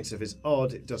d6. If it's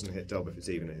odd, it doesn't hit Dob. If it's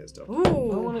even, it hits Dob.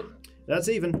 Ooh. That's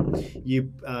even.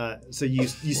 You so you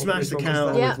smash the which one was cow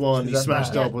that? with Yeah. one, you Is that smash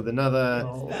bad? Dob with another.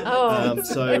 Oh,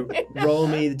 So roll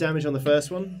me the damage on the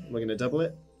first one. We're gonna double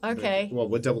it. okay. Well,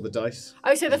 we'll double the dice.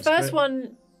 Oh, so the That's first great.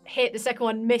 one hit, the second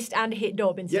one missed and hit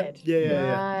Dob instead.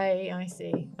 Yeah. Right, I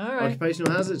see. All right.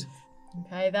 Occupational hazard.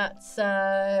 Okay, that's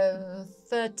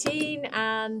 13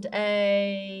 and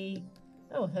a...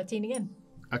 Oh, 13 again.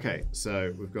 Okay,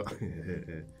 so we've got 2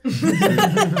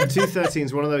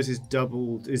 13s. One of those is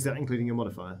doubled. Is that including your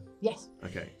modifier? Yes.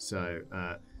 Okay, so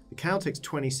the cow takes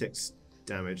 26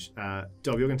 damage.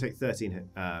 Dob, you're going to take 13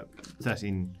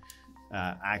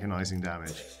 agonizing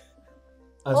damage.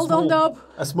 Hold on, Dob.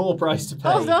 A small price to pay.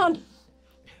 Hold on.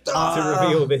 To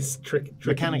reveal this tricky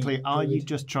Mechanically, are you druid.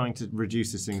 just trying to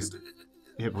reduce this thing's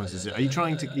hit points? Are you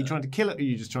trying to kill it, or are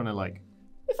you just trying to like?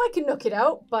 If I can knock it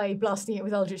out by blasting it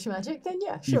with Eldritch Magic, then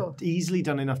yeah, sure. You've easily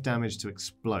done enough damage to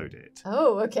explode it.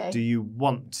 Oh, okay. Do you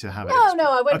want to have it? No,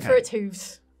 I went Okay. for its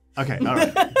hooves. Okay, all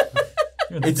right.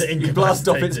 You blast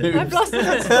off its I hooves. blasted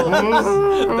its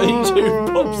hooves. The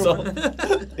tube pops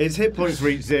off. Its hit points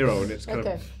reach 0, and it's kind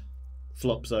Okay. of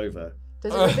flops over.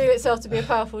 Does it reveal itself to be a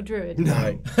powerful druid?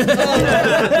 No.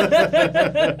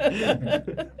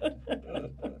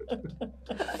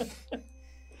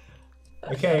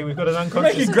 Okay, we've got an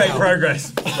unconscious Making great cow.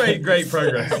 progress. Great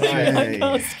progress. Okay.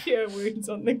 Cast cure wounds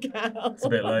on the cow. It's a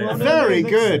bit late. Very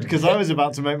good, because I was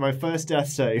about to make my first death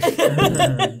save.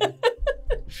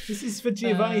 This is for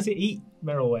Giovanni to eat,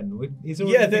 Merylwen. He's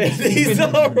Yeah, already these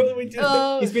are. We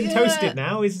just. He's been toasted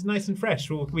now. He's nice and fresh.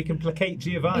 Well, we can placate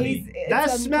Giovanni. That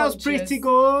smells pretty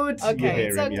good. You Okay, hear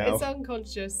it's, him yell. it's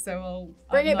unconscious, so I'll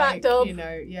Bring it back, like, Dob. You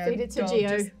know, yeah, Feed it to Dob, Gio.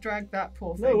 Just drag that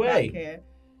poor No thing way. back here.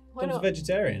 Why Dom's a not?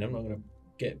 vegetarian. I'm not going to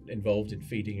get involved in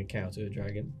feeding a cow to a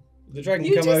dragon. The dragon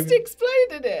You can just come over.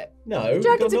 exploded it. No, it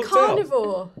Dragon's got a knocked out.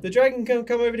 carnivore. The dragon can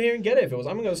come over here and get it if it was.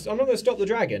 I'm not going to stop the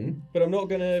dragon, but I'm not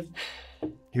going to.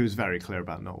 He was very clear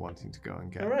about not wanting to go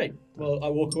and get All right. Well, I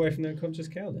walk away from the unconscious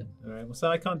cow then. All right. Well, so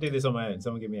I can't do this on my own.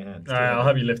 Someone give me a hand. All right, I'll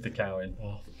have you lift the cow in.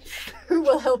 Who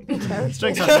will help me carry it?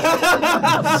 Strength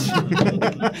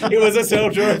It was a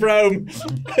soldier of Rome.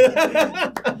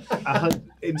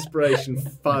 inspiration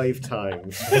 5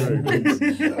 times. All right.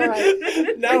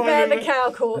 Now Prepare I'm the in,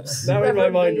 cow corpse. now in my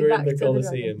mind reverently we're in back the to the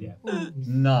Colosseum. dragon.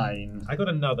 9. I got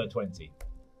another 20.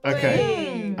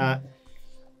 Okay.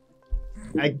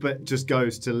 Egbert just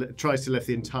goes to tries to lift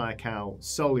the entire cow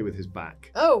solely with his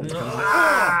back. Oh.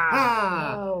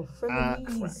 Ah! Oh, from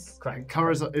the Jeez. Crack.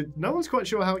 Kara's, no one's quite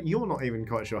sure how. You're not even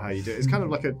quite sure how you do it. It's kind of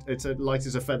like it's a light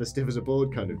as a feather, stiff as a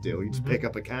board kind of deal. You just pick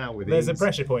up a cow with There's a ease.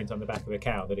 pressure point on the back of the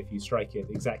cow that if you strike it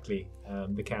exactly,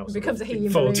 the cow sort becomes of a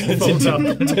helium folds, balloon. folds up.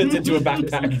 Turns into a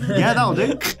backpack. Yeah, that'll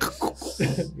do.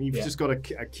 You've Yeah. just got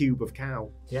a cube of cow.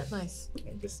 Yeah. Nice.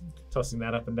 And just tossing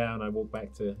that up and down, I walk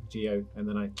back to Geo, and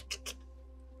then I.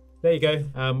 There you go.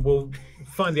 We'll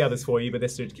find the others for you, but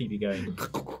this should keep you going.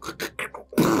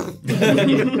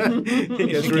 He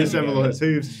just reassembles all his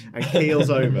hooves and keels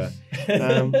over.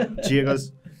 Gio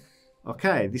goes,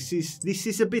 okay, this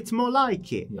is a bit more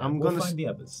like it. Yeah, I'm we'll gonna find the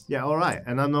others. Yeah, all right,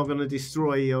 and I'm not gonna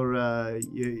destroy your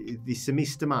this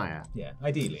Mistmire. Yeah,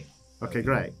 ideally. Okay,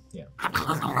 great. Yeah.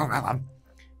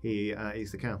 He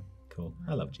eats the cow. Cool.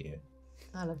 I love Geo.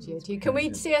 I love Geo too. Can we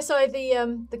CSI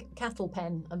the cattle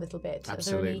pen a little bit?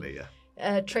 Absolutely, yeah. Are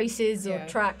there any traces or Yeah.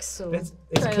 tracks or It's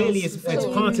trails clearly of it's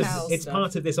food? part of cow it's stuff.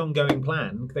 part of this ongoing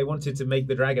plan. They wanted to make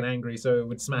the dragon angry so it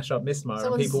would smash up Mistmire and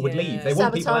Someone's- people would leave. They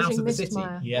want people out sabotaging of the city.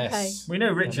 Mistmire. Yes. We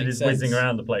know Richard makes is whizzing sense.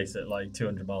 around the place at like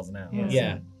 200 miles an hour.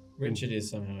 Yeah. Richard is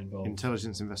somehow involved.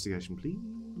 Intelligence investigation, please.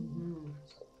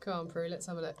 Come on, Prue, let's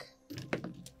have a look.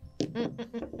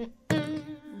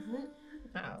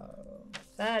 Oh,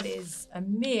 that is a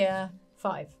mere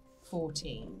 5.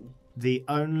 14. The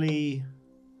only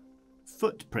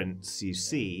footprints you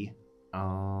see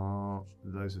are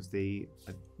those of the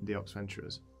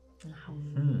Oxventurers.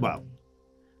 Well,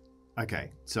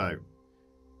 okay, so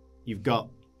you've got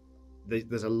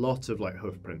there's a lot of like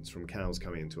hoof prints from cows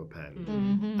coming into a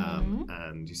pen,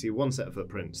 and you see one set of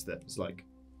footprints that's like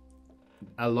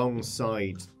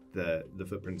alongside the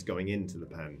footprints going into the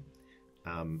pen,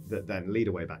 that then lead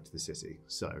away back to the city.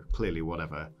 So clearly,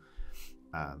 whatever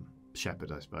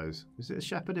shepherd, I suppose. Is it a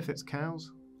shepherd if it's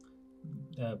cows?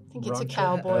 I think it's a Rancher?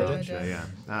 cowboy.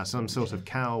 Yeah, some sort of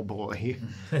cowboy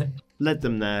led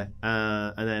them there,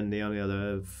 and then the only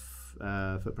other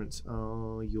footprints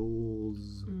are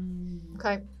yours.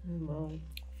 Okay.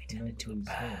 Turn into a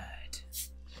bird.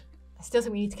 I still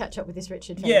think we need to catch up with this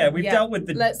Richard. Yeah, we've Yeah, dealt with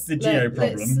the Geo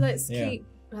problem. Let's Yeah. keep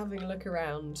having a look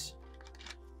around.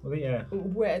 Well, yeah.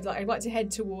 Where I'd like to head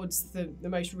towards the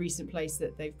most recent place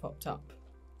that they've popped up.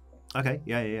 Okay,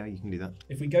 yeah, you can do that.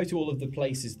 If we go to all of the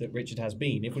places that Richard has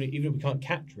been, even if we can't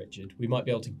catch Richard, we might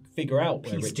be able to figure out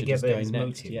where Piece Richard is together going his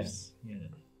next. motives. Yeah.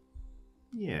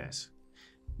 Yes,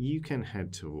 you can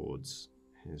head towards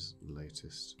his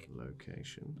latest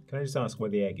location. Can I just ask where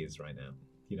the egg is right now?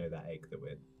 You know that egg that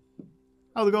we're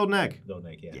Oh, the golden egg. golden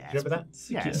egg. Yeah. Yeah, Do you remember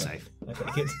that? Yeah, it's safe. I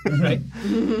take it. Right.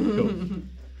 Cool.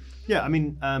 Yeah, I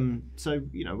mean, so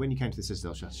when you came to the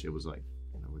Citadel, Shasha was like,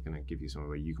 we're going to give you somewhere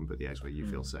where you can put the eggs where you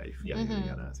feel safe. Yeah. I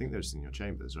think they're just in your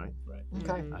chambers, right? Right.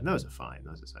 Okay. Those are fine.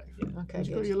 Those are safe. Okay. You've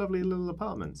got Good. your lovely little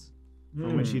apartments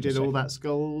from which you did all that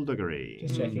skullduggery.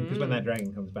 Just checking, because when that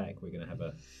dragon comes back, we're going to have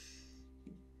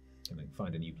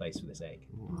find a new place for this egg.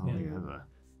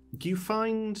 Do you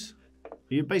find?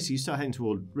 You start heading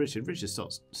toward Richard. Richard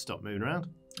stop moving around.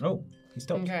 Oh, he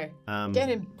stopped. Okay. Get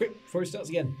him. Quick, before he starts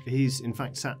again. He's in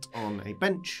fact sat on a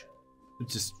bench,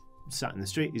 just sat in the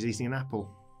street. He's eating an apple.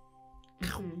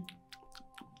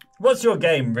 What's your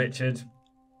game, Richard?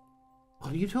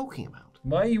 What are you talking about?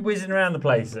 Why are you whizzing around the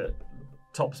place at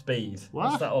top speed? What?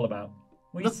 What's that all about?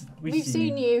 We've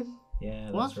seen you.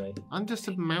 Yeah, What? that's right. I'm just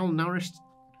a malnourished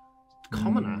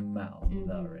commoner.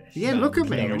 Malnourished. Yeah, look at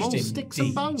me. I'm all Malnourished sticks and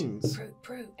indeed. bones.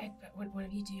 Prue, one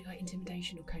of you do like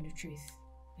intimidation or cone of truth.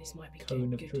 This might be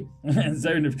Cone of good. truth.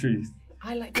 Zone of truth.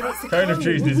 I like, but it's the Cone of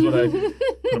truth is what I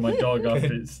put my dog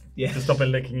after it's Yeah. to stop it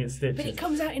licking its But it stitches.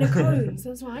 comes out in a cone, so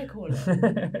that's what I call it.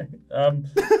 The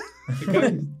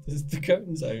cone, this is the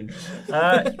cone zone.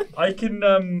 I can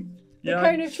The yeah.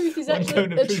 cone of truth is One actually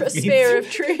cone of a truth sphere of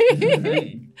truth.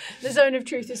 The zone of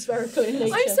truth is spherical in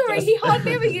nature. I'm sorry, he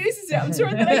hardly ever uses it. I'm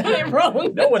sorry that I got it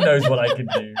wrong. No one knows what I can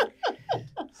do.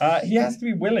 He has to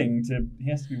be willing to. He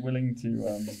has to be willing to.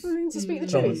 Willing to speak the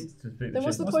tell us truth. to speak the Then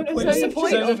what's the truth. point of What's zone the of point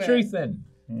truth? Zone of it? truth, then.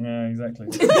 Yeah, exactly.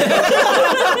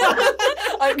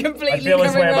 I'm I completely feel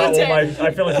this coming way about around all my. it.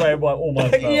 I feel this way about all my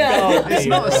spells. Yeah. It's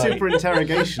not a Right. super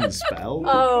interrogation spell.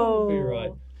 Oh. You're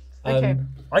right. Okay.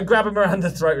 I grab him around the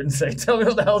throat and say, "Tell me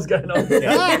what the hell's going on."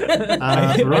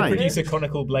 I Right. produce a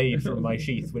conical blade from my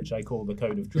sheath, which I call the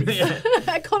cone of truth.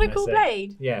 A conical That's it.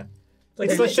 blade. Yeah.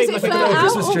 Does It's it shaped like a flare out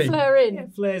Christmas or tree. flare in?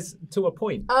 It flares to a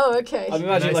point. Oh, okay. I'm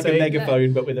imagining And I like say- a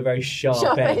megaphone, but with a very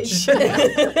sharp edge.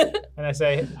 And I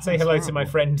say hello to my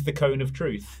friend, the cone of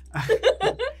truth.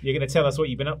 You're going to tell us what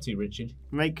you've been up to, Richard.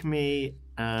 Make me.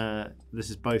 This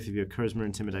is both of your charisma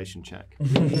intimidation check.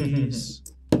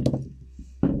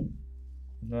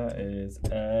 That is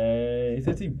a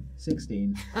 13.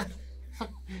 16.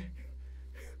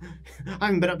 I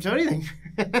haven't been up to anything.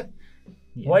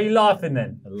 Why are you laughing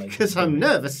then? Because I'm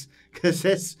nervous. Because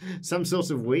it's some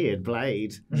sort of weird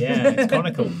blade. Yeah, it's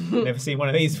conical. Never seen one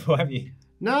of these before, have you?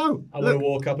 No. I want to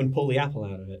walk up and pull the apple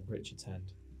out of it, Richard's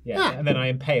hand. Yeah, and then I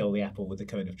impale the apple with the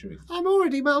cone of truth. I'm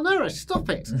already malnourished. Stop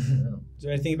it. Is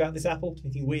there anything about this apple?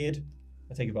 Anything weird?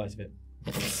 I take a bite of it.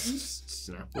 It's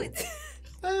an apple.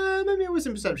 Maybe a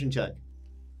wisdom perception check.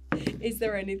 Is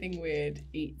there anything weird?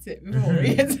 Eats it before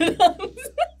he gets it out.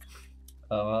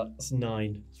 That's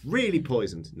 9. It's really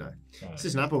poisoned. No. It's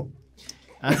just an apple.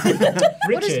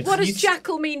 Richard, What does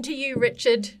jackal mean to you,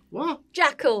 Richard? What?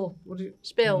 Jackal. What do you...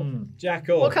 Spill.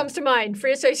 Jackal. What comes to mind?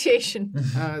 Free association.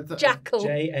 Jackal.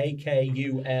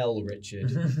 Jakul,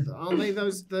 Richard. Aren't they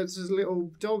those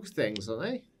little dog things, are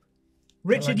they?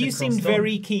 Richard, like you a seemed cross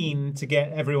very keen to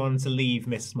get everyone to leave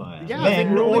Mistmire. Yeah, I think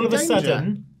then we're all all in of a danger.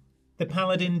 sudden, the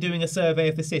paladin doing a survey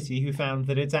of the city who found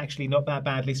that it's actually not that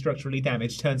badly structurally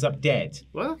damaged turns up dead.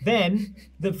 What? Then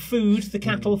the food, the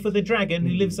cattle for the dragon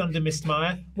who lives under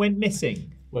Mistmire went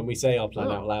missing. When we say our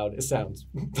plan out loud, it sounds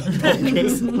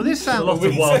bonkers. Well, this sounds... Lots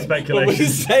of wild When we speculation.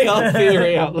 say our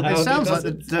theory out loud, It sounds like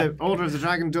doesn't. the Order of the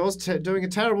Dragon Door's doing a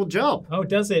terrible job. Oh,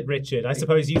 does it, Richard? I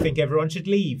suppose you think everyone should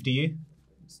leave, do you?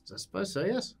 I suppose so,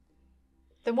 yes.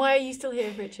 Then why are you still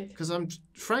here, Richard? Because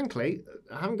frankly,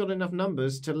 I haven't got enough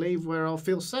numbers to leave where I'll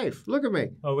feel safe. Look at me.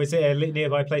 Oh, is it a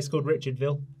nearby place called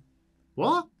Richardville?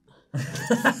 What?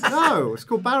 No, it's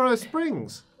called Barrow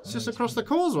Springs. It's just across the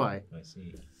causeway. I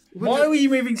see. Why were you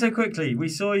moving so quickly? We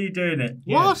saw you doing it.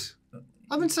 What?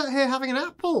 I've been sat here having an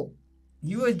apple.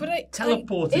 You were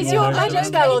teleporting. Is your all over magic the-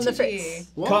 spell on the Hated you.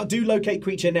 fritz? What? Can't do locate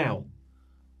creature now.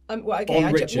 Well, okay.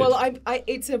 On Richard.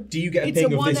 It's a. Do you get a It's a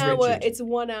ping of 1 this, hour. Richard? It's a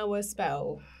 1 hour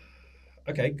spell,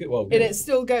 Okay, good. Well, and it's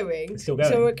still going. It's still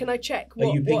going. So can I check Are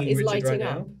you what pinging is Richard lighting right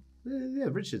up? now? Yeah,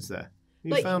 Richard's there.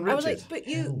 You Like, found I Richard. was like, but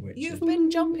Richard. you've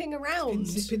been jumping around.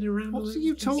 What are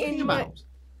you talking In my- about?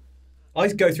 I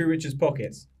go through Richard's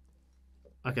pockets.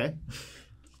 Okay.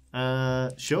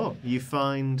 Sure. You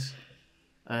find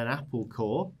an apple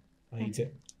core I eat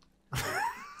it.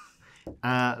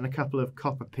 and a couple of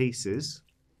copper pieces.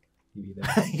 You eat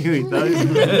that. You eat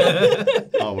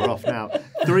those. Oh, we're off now.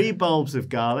 3 bulbs of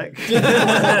garlic,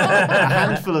 a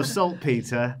handful of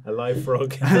saltpeter, A live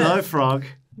frog. a live frog.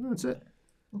 That's it.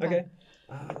 Okay.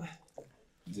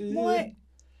 What?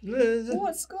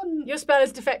 What's gone? Your spell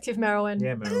is defective, Merowyn.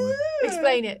 Yeah, Merowyn.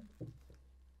 Explain it.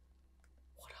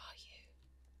 What are you?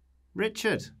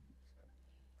 Richard.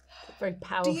 Very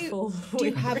powerful. Do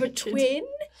you have a Richard. twin?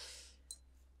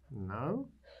 No.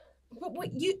 But what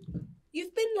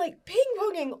you've been like ping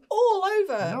ponging all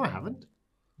over. No, I haven't.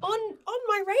 On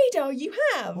my radar, you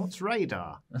have. What's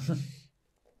radar?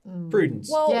 Prudence.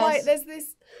 Well, Yes. like there's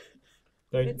this,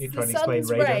 Don't It's you the try and explain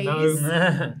sun's radar? rays.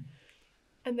 No.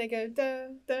 and they go da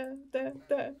da da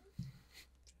da.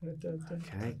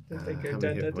 Okay. They How go many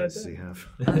da, hit da, points da, does he have?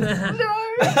 No,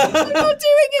 I'm not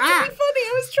doing it to be funny.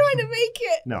 I was trying to make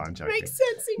it No, I'm joking. make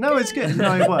sense. No, it's good.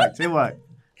 No, it worked. It worked.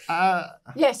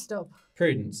 Yes, stop.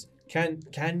 Prudence.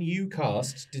 Can you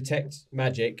cast detect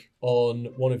magic on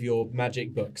one of your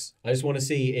magic books? I just want to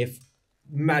see if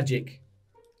magic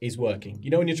is working.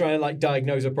 You know when you're trying to like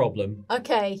diagnose a problem?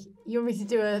 Okay, you want me to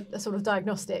do a sort of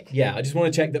diagnostic? Yeah, I just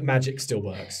want to check that magic still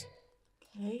works.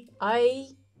 Okay. I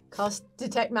cast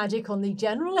detect magic on the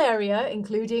general area,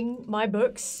 including my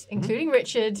books, including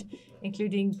Richard,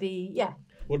 including the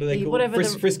What do they The- call whatever it?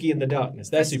 the- Frisky in the darkness.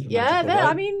 They're super yeah. magical, There. right?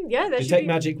 I mean, yeah. There should Detect be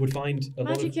magic would find a lot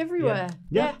magic of, everywhere.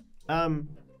 Yeah.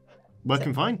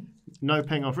 Working fine. No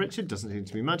ping off Richard. Doesn't seem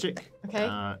to be magic. Okay.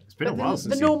 It's been a But while the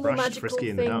since you normal brushed magical Frisky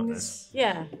in the darkness. things.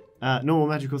 Yeah. Normal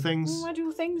magical things.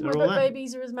 Magical things. They're My all book there.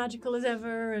 babies are as magical as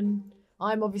ever, and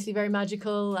I'm obviously very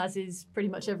magical, as is pretty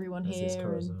much everyone As is here.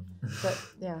 Corazon. But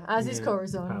yeah, as is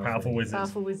Corazon. Powerful wizards.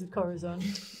 Powerful wizard Corazon.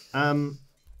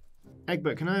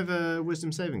 Egbert, can I have a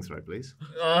wisdom saving throw, please?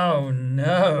 Oh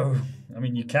no! I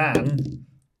mean, you can.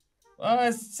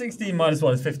 Well, 16 minus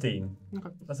 1 is 15. Okay.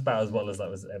 That's about as well as that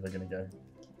was ever going to go.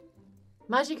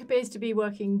 Magic appears to be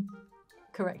working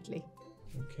correctly,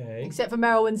 Okay. except for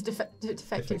Merowyn's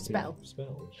defective spell.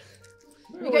 Spell.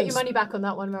 You get your money back on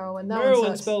that one, Merowyn. That one Merowyn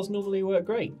sucks. spells normally work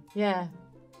great. Yeah.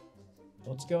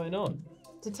 What's going on?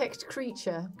 Detect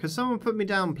creature. Could someone put me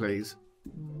down, please?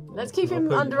 Let's keep him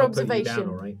I'll under put observation. You down,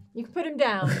 all right. You can put him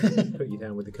down. Put you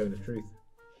down with the cone of truth.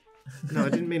 No, I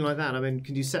didn't mean like that. I mean,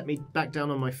 can you set me back down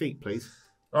on my feet, please?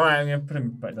 All right, I'm going to put him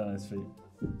back down on his feet.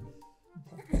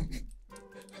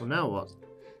 Well, now what?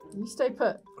 You stay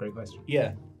put. Great question.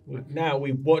 Yeah. Now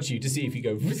we watch you to see if you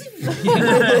go.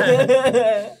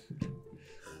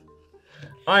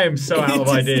 I am so out of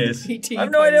ideas. I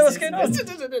have no idea what's going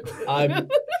on.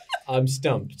 I'm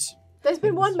stumped. there's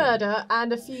been one murder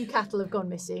and a few cattle have gone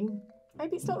missing.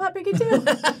 Maybe it's not that big a deal.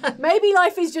 Maybe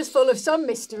life is just full of some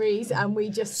mysteries and we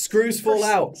just... Screws fall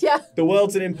out. Yeah. The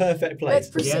world's an imperfect place. Let's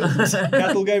proceed.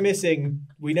 Cattle go missing.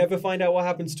 We never find out what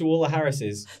happens to all the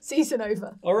Harrises. Season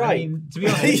over. All right. I mean, to be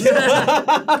honest,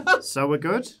 So we're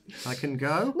good? I can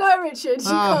go? No, Richard, you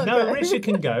can't no, go. Richard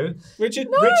can go. Richard?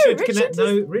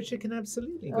 Richard can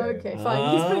absolutely go. Okay,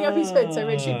 fine. He's putting up his hood so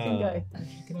Richard can go.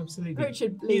 Richard can absolutely.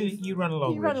 Richard, please. You run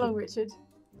along. You run along, Richard.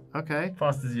 Okay.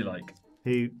 Fast as you like.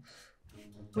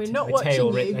 We're not I watching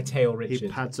you. tail He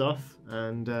Richard. pads off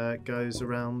and goes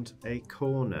around a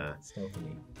corner.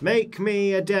 Stealthily. Make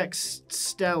me a dex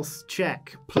stealth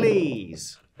check,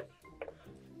 please.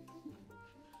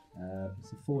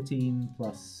 So 14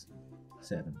 plus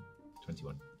 7.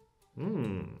 21.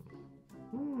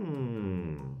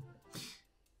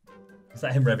 Is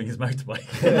that him revving his motorbike?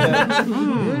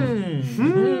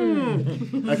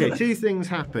 Okay, two things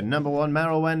happen. Number one,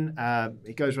 Merylwen,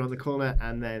 he goes around the corner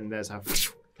and then there's a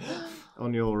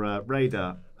on your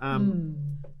radar.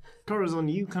 Corazon,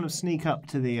 you kind of sneak up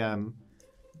to the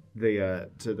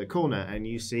corner and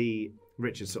you see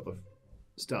Richard sort of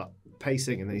start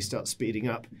pacing and then he starts speeding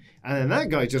up and then that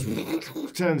guy just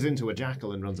turns into a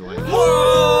jackal and runs away. I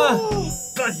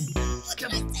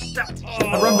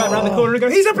run back round the corner and go,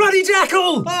 he's a bloody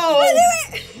jackal! Oh, I knew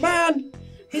it! Man!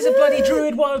 He's a bloody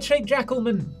druid wild-shaped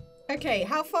jackalman. Okay,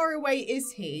 how far away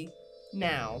is he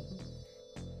now?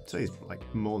 So he's like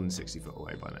more than 60 foot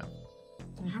away by now.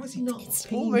 How is he not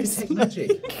almost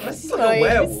magic? That's like a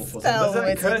werewolf or something. Does that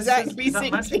it's curse? exactly Is that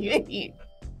 60 magic? feet.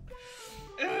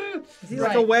 Is he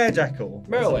like a werejackal?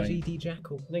 Merylwen, GD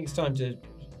jackal. I think it's time to,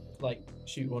 like,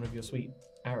 shoot one of your sweet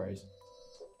arrows.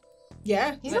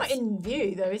 Yeah. He's not in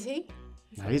view though, is he?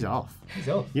 No, he's off. He's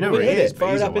off. You know where he is, but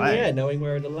Fire he's it up in the away. air, knowing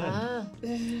where it'll land. Ah.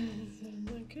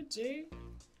 I could do.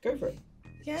 Go for it.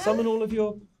 Yeah. Summon all of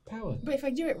your power. But if I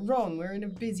do it wrong, we're in a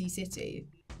busy city.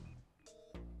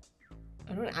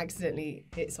 I don't want to accidentally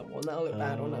hit someone. That'll look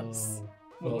bad on us.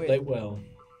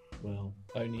 Well,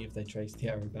 only if they trace the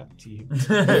arrow back to you.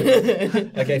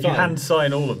 Okay, You fine. hand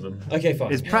sign all of them. Okay,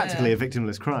 fine. It's practically a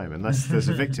victimless crime, unless there's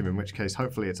a victim, in which case,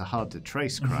 hopefully, it's a hard to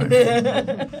trace crime.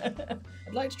 I'd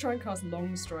like to try and cast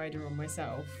Long Strider on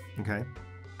myself Okay.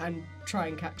 and try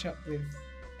and catch up with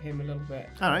him a little bit.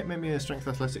 All right, make me a strength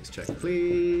athletics check,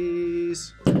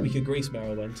 please. We could grease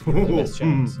Merylwen to give her the best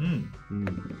chance.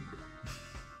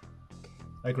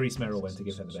 I grease Merylwen to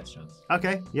give her the best chance.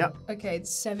 Okay, yep. Okay, it's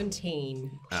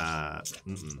 17.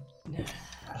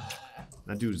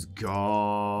 That dude's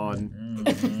gone.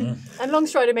 And Long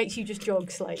Strider makes you just jog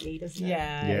slightly, doesn't it?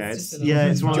 Yeah. Yeah, just it's, a yeah,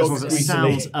 little- it's one of those ones that Jogs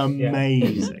sounds greasily.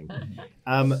 amazing.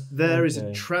 There is a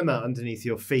Okay. tremor underneath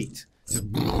your feet.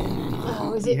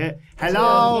 Oh, is it? Yeah.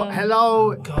 Hello, Yeah.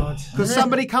 hello. God. Could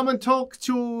somebody come and talk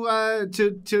to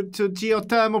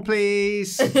geothermal,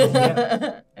 please?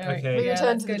 Alright, Okay. We yeah, return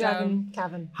let's to the go dragon down.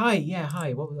 cavern. Hi, yeah,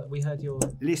 hi. What was that? We heard your...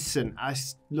 Listen,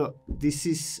 look, this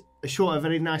is sure a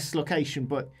very nice location,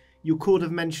 but you could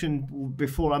have mentioned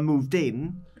before I moved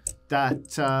in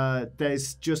that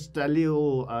there's just a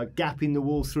little gap in the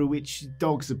wall through which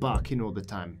dogs are barking all the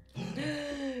time.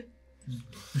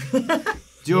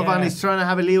 Giovanni's trying to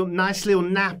have a nice little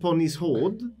nap on his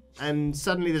hoard, and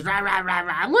suddenly there's rah, rah, rah,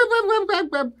 rah, whoop, whoop,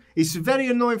 whoop, whoop. It's very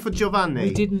annoying for Giovanni.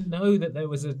 We didn't know that there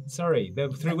was a... Sorry,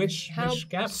 through which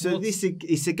gap? So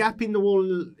it's a gap in the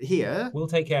wall here. We'll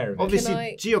take care of it. Obviously,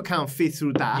 I- Gio can't fit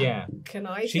through that. Yeah. Can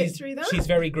I fit through that? She's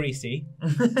very greasy.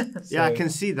 Yeah, I So- can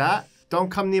see that. Don't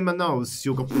come near my nose.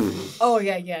 You'll go. Oh,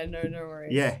 yeah, no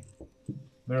worries. Yeah.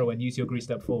 Merylwen, use your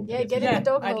greased up form. to Yeah, to get the- in the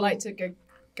dog I'd hole. like to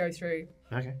go through.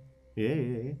 Okay.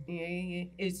 Yeah. Yeah.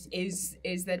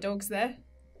 Is there dogs there?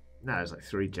 No, there's like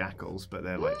 3 jackals, but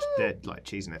they're like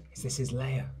cheesing it. Is this his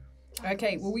lair?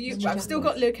 Okay, well, I've still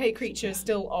got locate creature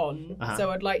still on, Uh-huh.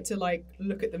 so I'd like to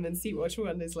look at them and see which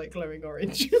one is glowing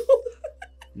orange.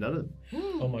 None of them.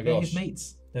 Oh my They're gosh. his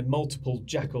mates. They're multiple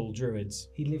jackal druids.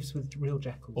 He lives with real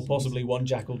jackals. Or possibly one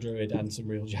jackal druid and some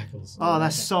real jackals. Oh,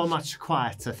 that's so much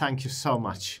quieter. Thank you so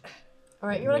much. All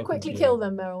right, you want to quickly kill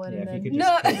them, Merylwen, Yeah, and if you then... could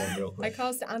No, just kill one real I quick.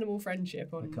 cast animal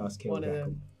friendship on cast kill one of jackal.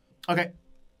 them. Okay.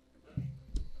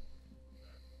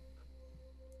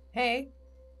 Hey,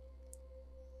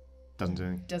 Doesn't do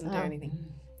anything. doesn't do Oh.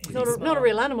 anything. It's not a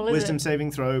real animal, is Wisdom it?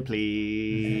 saving throw,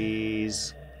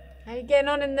 please. How you getting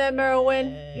on in there,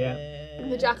 Merylwen? Yeah. In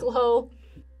the jackal hole?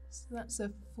 So that's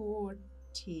a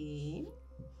 14.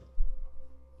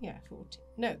 Yeah, 14.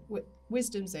 No,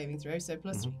 wisdom saving throw, so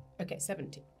plus 3. Okay,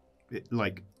 17.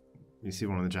 You see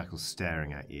one of the jackals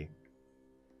staring at you,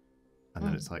 and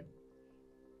then it's like,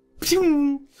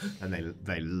 and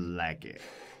they leg it.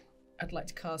 I'd like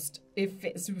to cast, if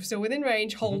it's still within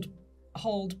range, hold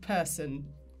person,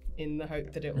 in the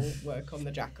hope that it will work on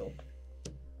the jackal.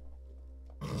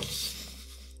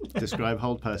 Describe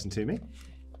hold person to me.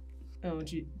 Oh,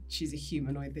 she's a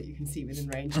humanoid that you can see within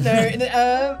range.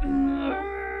 No,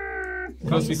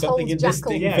 must be something in this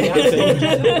thing. Yeah,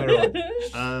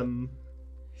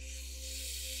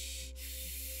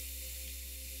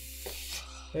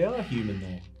 They are human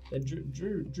though. They're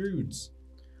druids.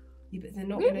 yeah, but they're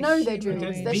not We don't going to know they're druids.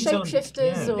 They're These aren't- shapeshifters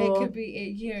yeah. It or could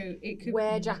be, it could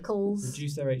were-jackals.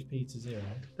 Reduce their HP to 0.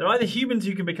 They're either humans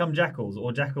who can become jackals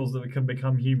or jackals that can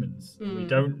become humans. Hmm. We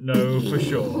don't know for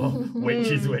sure which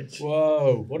is which.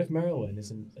 Whoa! What if Merylwen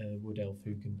isn't a wood elf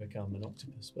who can become an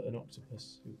octopus, but an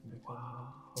octopus who can become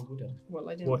a wood elf? Well,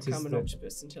 I didn't What become is an the-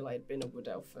 octopus until I had been a wood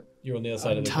elf. You're on the other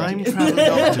side of the Time bracket. traveling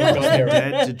octopus,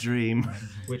 dead to dream.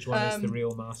 Which one is the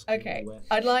real mask? Okay, you wear?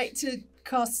 I'd like to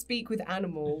cast Speak with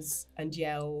Animals and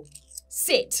yell,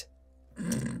 sit!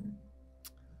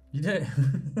 You don't.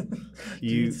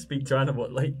 You- speak to animal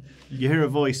like. You hear a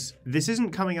voice. This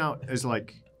isn't coming out as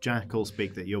like jackal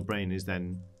speak that your brain is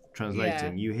then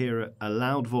translating. Yeah. You hear a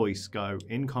loud voice go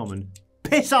in common,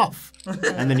 piss off!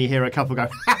 And then you hear a couple go,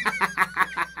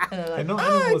 And I'm like, They're not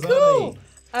oh, animals, cool! are they?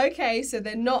 Okay, so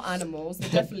they're not animals. They're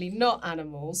definitely not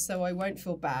animals, so I won't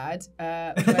feel bad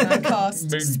when I cast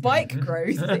spike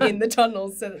growth in the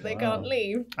tunnels so that they can't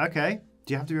leave. okay.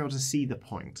 Do you have to be able to see the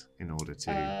point in order to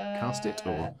cast it,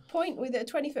 or Point with a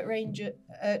 20-foot range,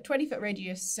 20-foot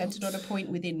radius centered on a point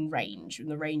within range, and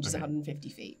the range is 150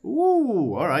 feet.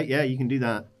 ooh, all right, yeah, you can do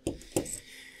that.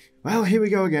 Well, here we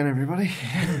go again, everybody.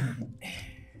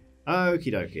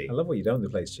 Okie dokie. I love what you've done with the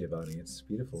place, Giovanni. It's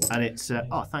beautiful. And it's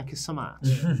oh, thank you so much.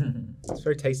 It's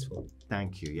very tasteful.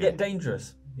 Thank you. Yeah, Yeah,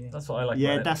 dangerous. Yeah. That's what I like.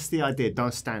 yeah, about that's the idea.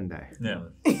 Don't stand there.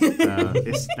 it. Yeah.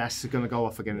 That's going to go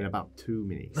off again in about 2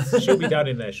 minutes. She'll be down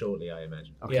in there shortly, I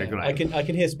imagine. Okay, Yeah, great. I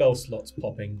can hear spell slots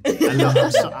popping. And look,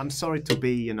 I'm sorry to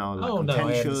be, like, Oh, no, I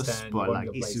contentious, understand. but You like want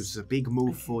your this place. is a big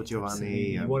move for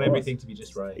Giovanni. You and- want everything to be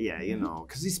just right. Yeah,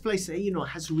 because this place,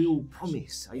 has real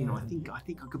promise. I think I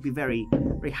could be very,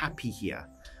 very happy here.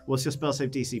 What's your spell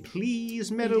save DC,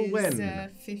 please, It Meadowwen?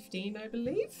 is 15, I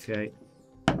believe. Okay.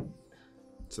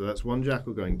 So that's one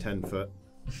jackal going 10 foot.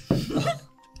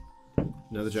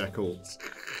 Another jackal.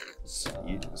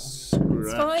 It's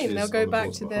fine, they'll go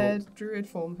back to their druid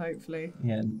form, hopefully.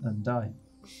 Yeah, and die.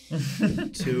 2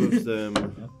 of them.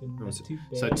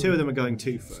 So 2 of them are going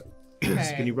 2 foot. So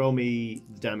Okay. can you roll me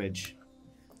the damage?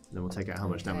 And then we'll take out how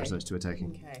much damage those 2 are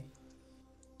taking. Okay.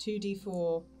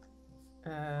 2d4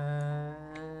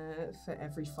 for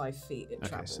every 5 feet it Okay,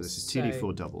 travels. so this is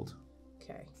 2d4 doubled.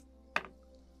 Okay.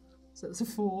 So that's a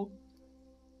 4.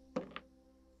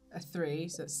 A 3,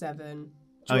 so that's 7.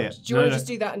 Oh, yeah. Do you want to just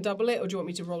do that and double it, or do you want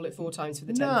me to roll it 4 times for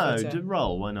the 10 No, footer?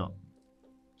 roll, why not?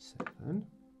 7,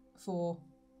 4.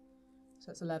 So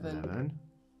that's 11. 11.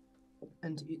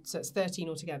 And so it's 13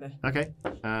 altogether. Okay.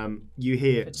 You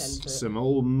hear For 10 foot. some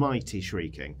almighty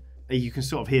shrieking. You can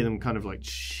sort of hear them kind of like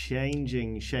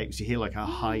changing shapes. You hear like a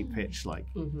high pitched like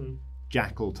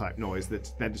jackal type noise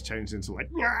that then just changes into like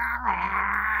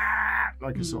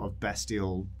a sort of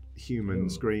bestial human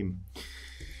scream.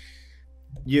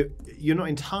 You're not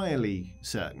entirely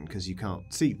certain because you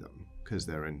can't see them because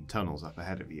they're in tunnels up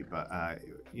ahead of you. But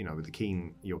with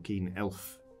your keen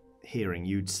elf hearing,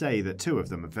 you'd say that 2 of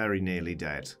them are very nearly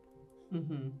dead.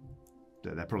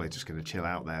 They're probably just going to chill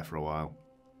out there for a while.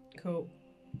 Cool.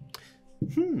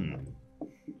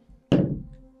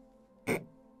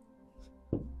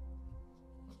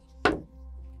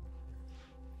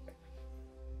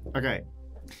 Okay.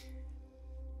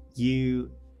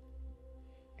 You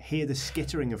hear the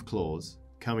skittering of claws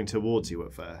coming towards you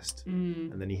at first,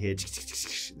 and then you hear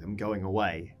them going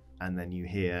away, and then you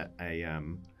hear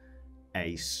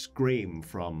a scream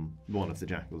from one of the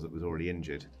jackals that was already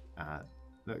injured.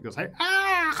 That goes like,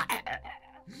 ah!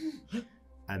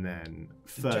 And then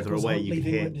further Jackals away aren't you can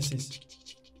leaving hear. witnesses.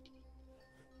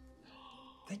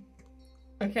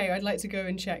 Okay, I'd like to go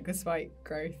and check the spike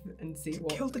growth and see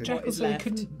what, Killed the what jackal is so he left.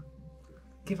 couldn't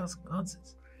give us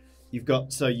answers. You've got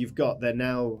 2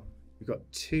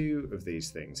 of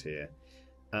these things here.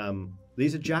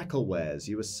 These are jackal wares.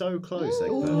 You were so close.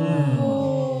 Just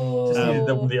needed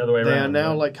the other way They around. are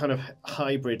now like kind of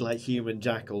hybrid, like human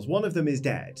jackals. One of them is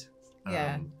dead.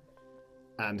 Yeah.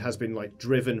 And has been like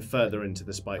driven further into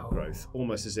the spike growth,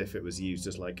 almost as if it was used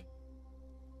as like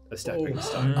a stepping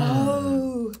stone.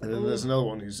 Oh. And then there's another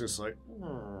one who's just like,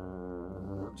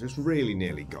 just really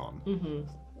nearly gone.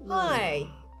 Hi.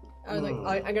 I was like,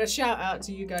 I'm going to shout out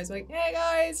to you guys, like, hey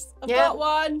guys, I've Yeah. got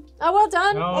one. Oh, well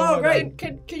done. Oh, great.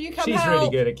 Can you come She's help? really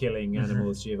good at killing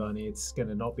animals, Giovanni. It's going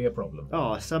to not be a problem.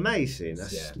 Oh, it's amazing.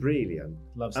 That's Yeah. brilliant.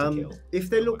 Loves to kill. If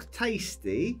they look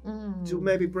tasty, do you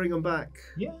maybe bring them back?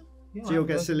 Yeah. Jill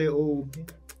gets a little...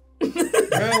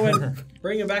 Rowan,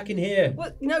 bring him back in here.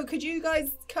 What? No, could you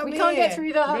guys come We here? can't get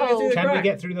through the hole. Can we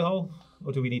get through the hole?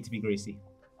 Or do we need to be greasy?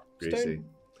 Greasy.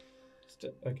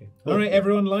 Okay. All right,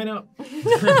 everyone, line up.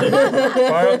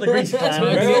 Fire up the grease can.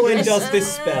 Rowan does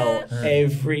this spell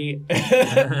every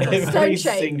Stone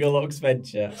shape. single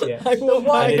Oxventure. Yeah. The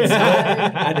one.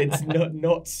 And it's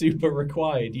not super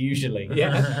required usually.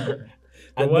 Yeah.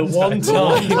 And one the one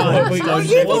time- time, we're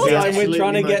Absolutely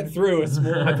trying to mad. get through a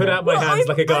small. I put out my hands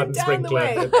like a garden I'm down the sprinkler.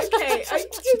 way. Okay, I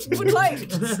just would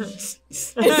like.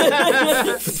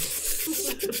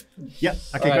 Yep.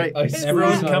 Okay, great.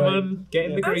 Everyone, come on, get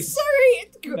in the I'm grease.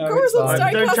 sorry, No, Corazon it's fine.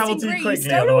 started Don't travel casting too grease. quickly,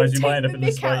 Don't otherwise you take might end up the in the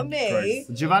mick out of straight me. grease.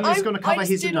 Giovanni's going to cover I his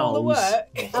just did all the nose. work.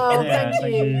 Oh, Yeah, thank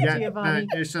you, thank you. Giovanni.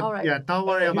 All right. Yeah, don't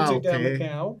worry Who about took down the it.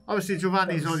 cow? Obviously,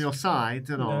 Giovanni's on your side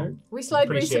and all. No. We slide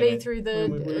Appreciate greasily it. through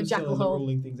We're the still jackal in the hole.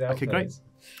 ruling things out Okay, great. phase.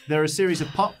 There are a series of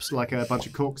pops, like a bunch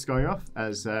of corks going off,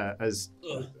 as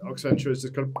Oxventurers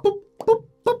just kind of boop, boop,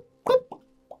 boop, boop.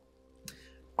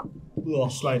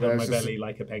 Slide on my This is- belly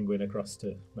like a penguin across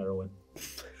to Merylwyn.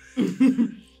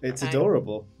 It's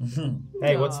adorable.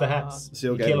 Hey, what's the hats? So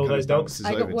you'll You get kill them all kind those of dogs? bounces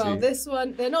I got, over well, to you. this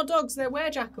one, they're not dogs, they're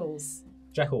werejackals.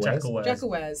 Jackal wears. Jackal wears. Jackal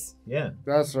wears. Yeah,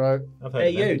 That's right. I've heard Hey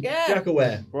of them. you, Yeah.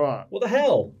 Jackalware. Right. What the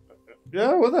hell?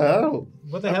 Yeah, what the hell?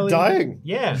 What the I'm hell? dying.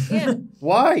 Yeah. Yeah.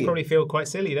 Why? You probably feel quite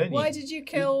silly, don't you? Why did you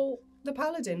kill the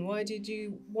paladin? Why did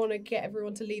you want to get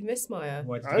everyone to leave Mistmire?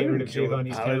 Why did you I get rid didn't of kill the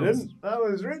Giovanni's cows? paladin. That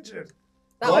was Richard.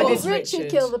 That Why was did Richard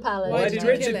kill the paladin? Why Why did did you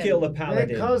Richard kill kill him? the paladin?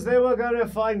 Because they were going to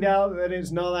find out that it's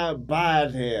not that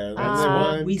bad here. Ah. And they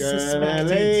weren't We going to suspected.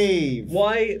 leave.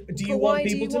 Why do you But want why do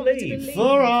people you to want me to leave? believe?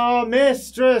 For our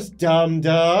mistress,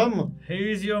 dum-dum. Who's your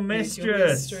Who's your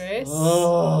mistress? mistress?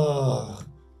 Oh,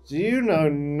 do you know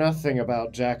nothing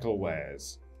about jackal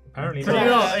wares? Apparently Pretty not.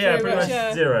 much, yeah, Very pretty much,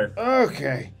 much zero.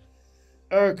 Okay.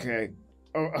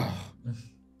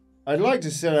 I'd like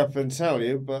to sit up and tell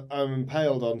you, but I'm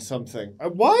impaled on something.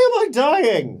 Why am I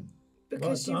dying?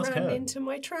 Because you ask ran her. into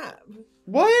my trap.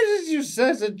 Why did you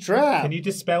set a trap? Can you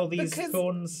dispel these Because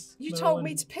thorns? You Merylwyn? told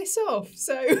me to piss off,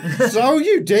 so. So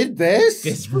you did this?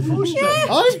 Disproportionate.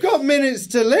 I've got minutes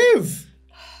to live.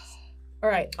 All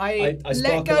right, I I let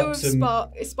sparkle go up of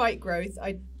some- spike growth.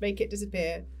 I make it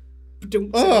disappear. So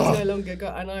Oh. it's no longer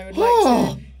got, and I would like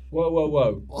Oh, to.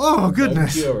 Whoa. oh Don't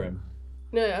goodness. cure him.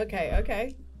 No,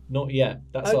 okay. Not yet.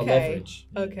 That's our Okay. leverage.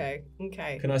 Okay.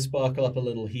 Can I sparkle up a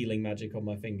little healing magic on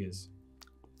my fingers?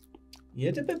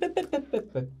 Yeah.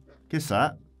 Kiss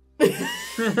that.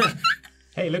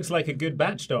 Hey, looks like a good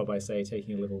batch job, I say,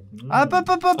 taking a little. I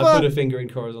put a finger in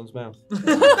Corazon's mouth. No.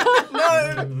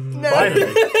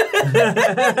 Finally.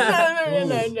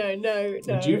 No.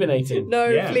 Rejuvenating. No,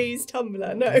 Yeah. please,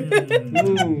 Tumblr, no.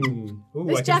 Mm. Ooh,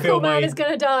 This I can jackal feel man my. is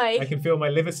going to I die. can feel my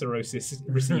liver cirrhosis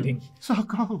receding. So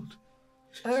cold.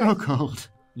 All So right. cold.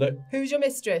 Look, Who's your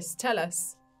mistress? Tell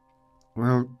us.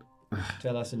 Well,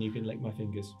 tell us and you can lick my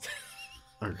fingers.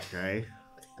 okay.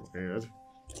 Weird.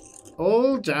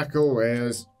 All jackal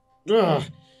wares are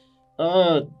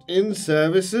in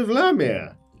service of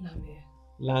Lamia.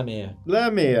 Lamia.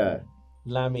 Lamia.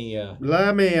 Lamia.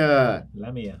 Lamia.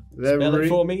 Lamia. Spell it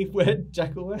for me, where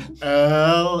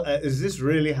Jackalware. Is this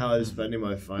really how I'm spending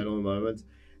my final moments?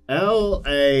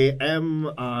 Lamia.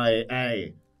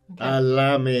 A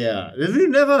lamia. Have you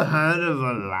never heard of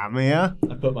a lamia?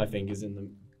 I put my fingers in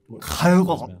them.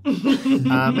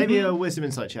 Maybe a wisdom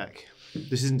insight check.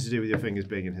 This isn't to do with your fingers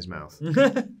being in his mouth.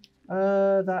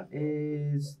 That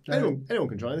is. Anyone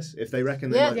can try this if they reckon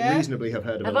they Yeah. might Yeah. reasonably have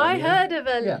heard of Have a I lamia. heard of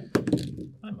a... Yeah.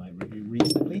 I might be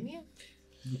reasonably.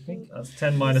 You think? That's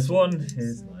 10 minus 1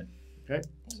 is like. Okay,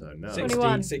 so now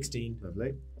 21. 16.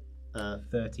 lovely.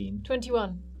 13.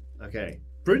 21. Okay,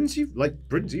 Britain's you've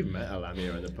met a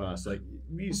lamia in the past. Like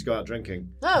we used to go out drinking.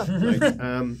 Oh. Like,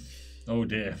 Oh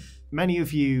dear. many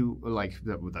of you, like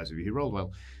those of you who rolled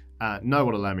well, know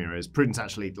what a lamia is. Prudence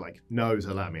actually knows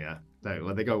a lamia.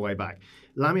 They go way back.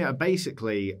 Lamia are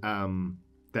basically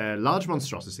they're large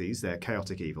monstrosities. They're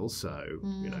chaotic evils. So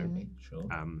Sure.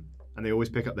 and they always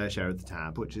pick up their share of the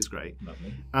tab, which is great.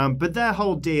 Lovely. But their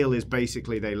whole deal is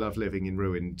basically they love living in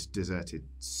ruined, deserted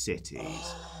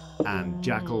cities. and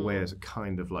jackal wares are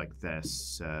kind of like their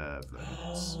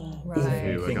servants Right.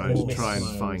 who are think going to all try and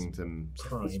Mistmire find them.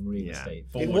 Prime real Yeah. estate.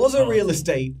 It was a real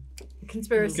estate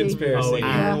Conspiracy. conspiracy. Oh, and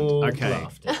Yeah. you all Okay.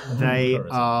 laughed. They Correct.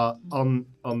 are on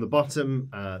the bottom.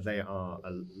 They are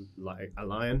like a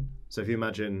lion. So if you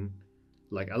imagine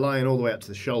like a lion all the way up to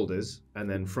the shoulders, and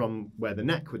then from where the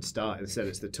neck would start, instead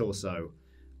it's the torso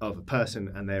of a person,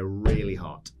 and they're really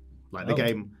hot. Like the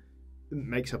game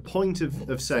makes a point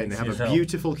of saying they have a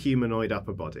beautiful humanoid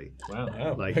upper body. Wow.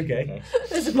 Oh, Like- okay.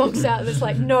 There's a box out that's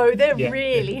like, no, they're Yeah.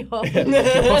 really hot.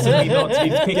 Possibly not to be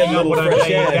picking up what I'm fresh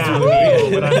laying air. down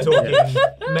here, but I'm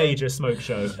talking major smoke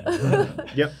show.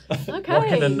 Yep. Okay.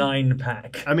 What in a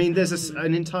 9-pack? I mean, there's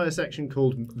an entire section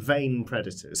called vein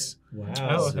predators. Wow.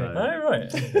 Oh, okay. So- Oh,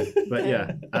 right. But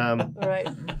yeah. All right.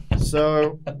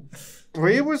 So,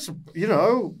 we was,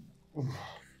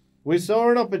 we saw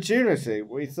an opportunity.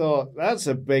 We thought, that's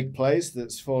a big place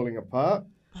that's falling apart.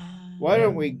 Why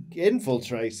don't we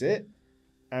infiltrate it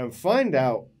and find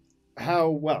out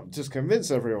how, well, just convince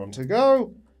everyone to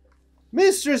go.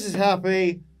 Mistress is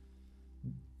happy.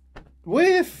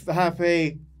 We're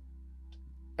happy.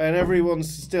 And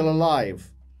everyone's still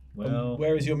alive. Well,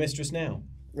 Where is your mistress now?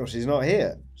 Well, she's not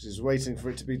here. She's waiting for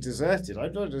it to be deserted.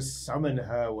 I'm not just summon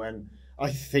her when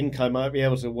I think I might be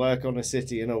able to work on a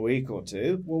city in a week or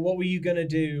two. Well, what were you going to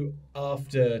do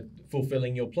after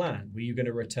fulfilling your plan? Were you going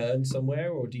to return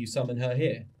somewhere, or do you summon her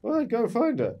here? Well, I'd go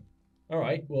find her. All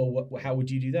right. Well, how would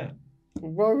you do that?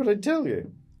 Why would I tell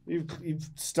you? You've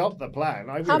stopped the plan.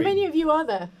 How many of you are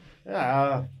there?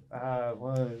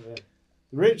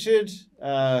 Richard,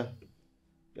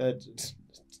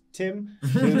 Tim.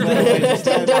 Tim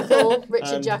Jackal,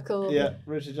 Richard And- Jackal. Yeah,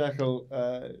 Richard Jackal.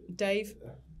 Dave.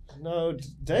 No,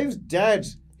 Dave's dead.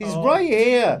 He's Oh. right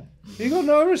here. You got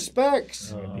no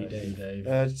respect. R.I.P. Dave.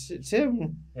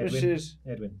 Tim, Edwin. Richard.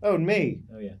 Edwin. Oh, and me.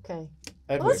 Oh, yeah. Okay.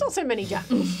 Edwin. Well, that's not so many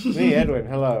jackals. Me, Edwin.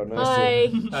 Hello. Nice Hi.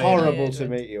 to. Hi, Horrible Edwin. to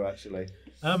meet you, actually.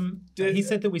 He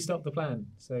said that we stopped the plan,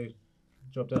 so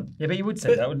job done. Yeah, but he would say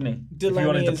But that, wouldn't he? If Delaney he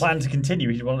wanted the is- plan to continue,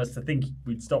 he'd want us to think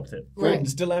we'd stopped it. Right.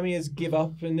 Does Delamia's give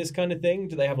up in this kind of thing?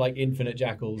 Do they have like infinite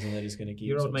jackals and they're just going to keep?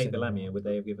 Your sort old of mate, sending the Lamia, them would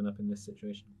they have given up in this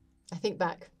situation? I think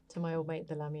back to my old mate,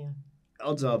 the Lamia.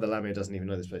 Odds are the Lamia doesn't even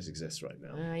know this place exists right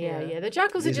now. Yeah. The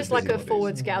jackals These are are just like a busybodies.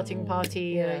 forward scouting party,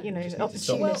 Yeah.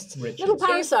 opportunists. Richard. Little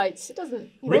parasites. It doesn't.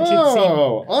 Richard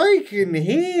Oh, I can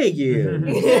hear you.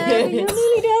 Yeah, you're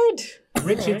nearly dead.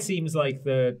 Richard seems like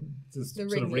the sort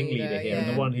of ringleader, ringleader here, and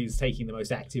yeah. the one who's taking the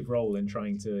most active role in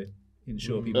trying to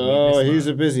ensure people. Oh, leave he's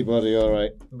this a busybody, all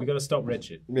right. We've got to stop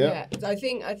Richard. Yeah. I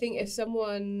think if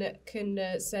someone can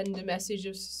send a message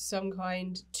of some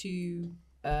kind to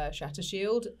Shatter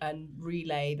Shield and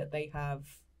relay that they have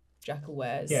jackal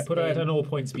wares. Yeah, put out in- an all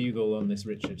points bugle on this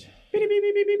Richard.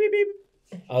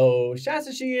 Oh,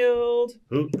 Shatter Shield!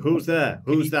 Who's there?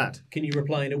 Who's that? Can you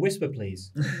reply in a whisper,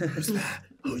 please? Who's there?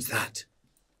 Who's that?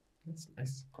 That's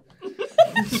nice.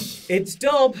 It's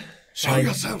Dob. Show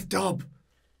yourself, Dob.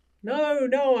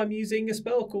 No, I'm using a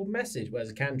spell called Message. Where's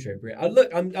a cantrip?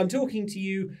 Look, I'm talking to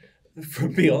you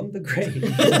from beyond the grave.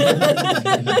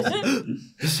 The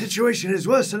situation is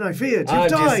worse than I feared. You've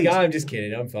died. I'm just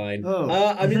kidding. I'm fine.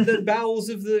 Oh. I'm in the bowels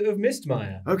of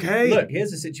Mistmire. Okay. Look,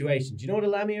 here's the situation. Do you know what a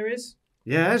Lamia is?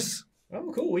 Yes.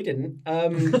 Oh, cool. We didn't. All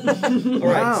right.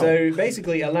 Wow. So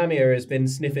basically, a Lamia has been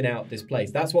sniffing out this place.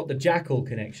 That's what the jackal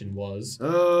connection was.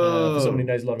 Oh. For someone who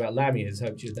knows a lot about Lamias,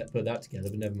 hope you put that together,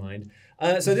 but never mind.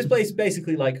 So this place is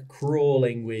basically like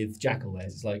crawling with jackalwares.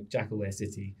 It's like Jackalware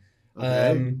City.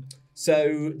 Okay.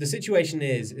 So the situation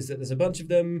is that there's a bunch of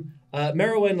them.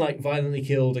 Merowyn like violently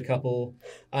killed a couple,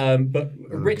 but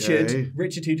Okay.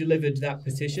 Richard who delivered that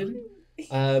petition.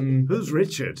 Who's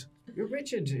Richard?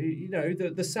 Richard, you know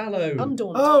the sallow.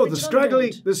 Undaunted. Oh,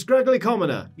 Richard the scraggly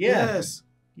commoner. Yeah. Yes.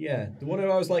 Yeah, the one who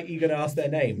I was like, you're going to ask their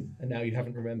name, and now you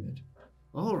haven't remembered.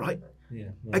 All right. Yeah.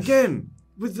 well, Again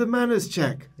with the manners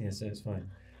check. Yeah, so it's fine.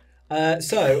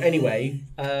 So anyway,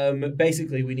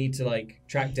 basically we need to like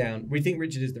track down. We think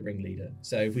Richard is the ringleader.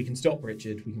 So if we can stop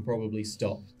Richard, we can probably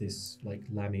stop this like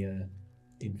Lamia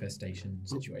infestation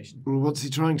situation. Well, what's he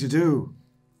trying to do?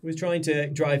 He was trying to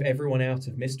drive everyone out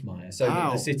of Mistmire, so that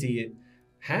How? the city.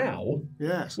 How?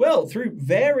 Yes. Well, through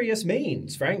various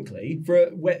means, frankly, for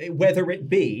whether it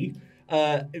be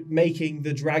making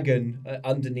the dragon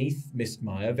underneath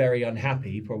Mistmire very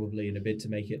unhappy, probably in a bid to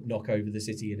make it knock over the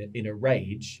city in a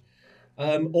rage,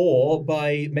 or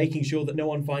by making sure that no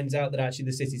one finds out that actually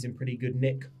the city's in pretty good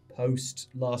nick post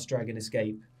Last Dragon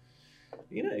Escape.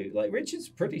 You know, like Richard's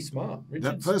pretty smart. That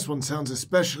Richard's, first one sounds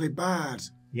especially bad.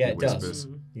 yeah, He it does. whispers.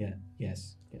 Yeah,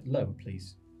 yes. Yeah, lower,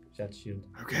 please. Shatter shield.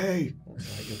 Okay. That's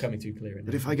right, you're coming through clear.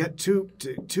 But if I get too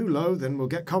low, then we'll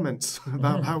get comments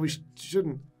about how we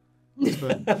shouldn't.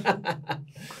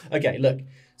 Okay, look.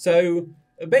 So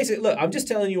basically, look, I'm just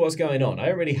telling you what's going on. I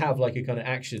don't really have like a kind of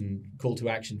call to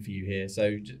action for you here.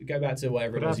 So go back to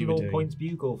whatever it was you were doing. Points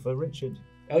bugle for Richard.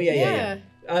 Oh yeah.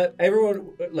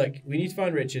 Everyone, look, we need to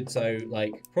find Richard. So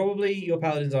like, probably your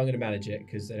paladins aren't going to manage it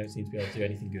because they don't seem to be able to do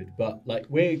anything good. But like,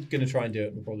 we're going to try and do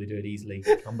it. We'll probably do it easily.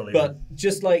 Unbelievable. But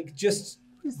just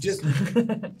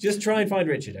try and find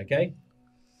Richard, okay?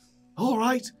 All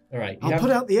right. All right. I'll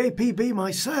put out the APB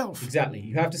myself. Exactly.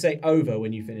 You have to say over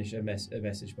when you finish a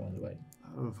message, by the way.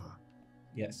 Over.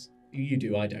 Yes. You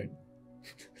do, I don't.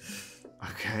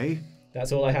 Okay.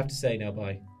 That's all I have to say now,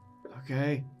 bye.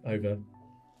 Okay. Over.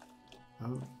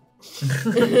 Oh.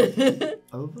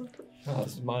 Over? Oh,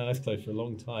 my eyes closed for a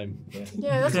long time.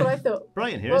 Yeah, that's what I thought.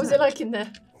 Brian here. What was it like in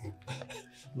there?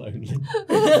 Lonely.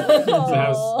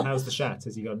 So how's the chat?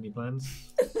 Has he got any plans?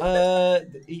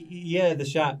 Yeah, the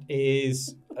chat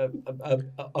is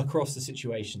across the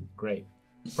situation. Great.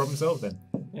 Problem solved then.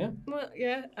 Yeah. Well,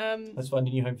 yeah. Let's find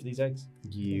a new home for these eggs.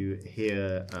 You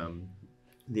hear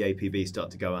the APB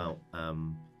start to go out.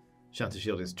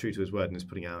 Shattershield is true to his word and is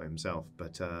putting it out himself.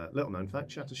 But little known fact,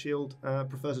 Shattershield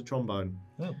prefers a trombone.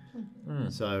 Oh.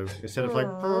 So instead of like,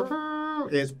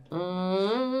 it's.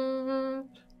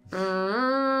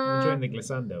 I'm enjoying the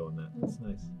glissando on that. That's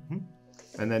nice.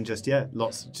 And then just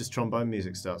trombone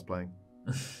music starts playing.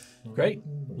 Great,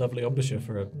 lovely embouchure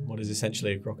for what is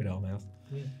essentially a crocodile mouth.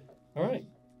 Yeah. All right.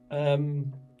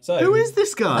 So who is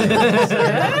this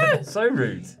guy? So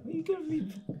rude.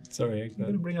 Sorry, I'm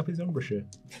going to bring up his embouchure.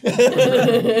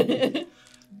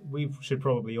 We should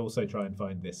probably also try and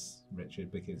find this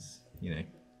Richard because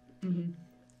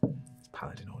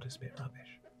paladin order's a bit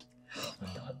rubbish.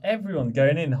 God, everyone's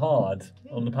going in hard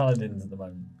on the paladins at the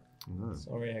moment. Oh.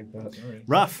 Sorry, Egbert. Sorry.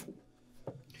 Rough.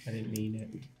 I didn't mean it.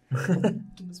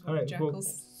 All right,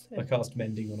 jackals. I cast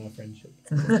mending on our friendship.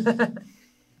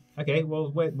 Okay,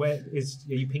 well, where is?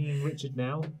 Are you pinging Richard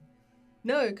now?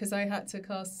 No, because I had to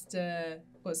cast.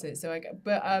 What's it? So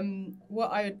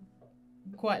what I would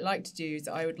quite like to do is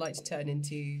I would like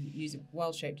to use a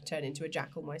wild shape to turn into a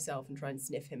jackal myself and try and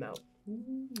sniff him out.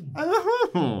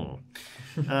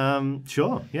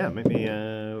 Sure. Yeah, make me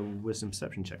a wisdom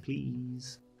perception check,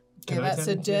 please. Can I that's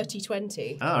turn a dirty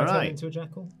 20. All Can I turn right. into a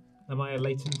jackal? Am I a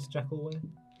latent jackalware?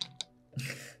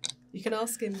 You can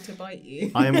ask him to bite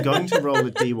you. I am going to roll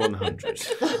a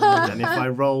D100. And if I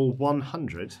roll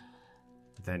 100,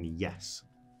 then yes.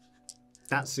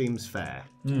 That seems fair.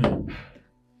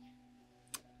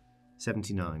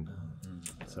 79.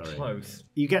 Sorry. Close.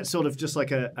 You get sort of just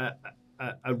like a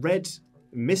red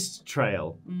mist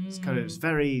trail. It's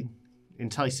very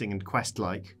enticing and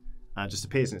quest-like. Just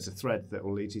appears and it's a thread that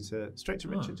will lead you straight to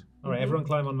Richard. All right, everyone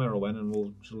climb on Merylwen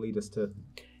and she'll lead us to...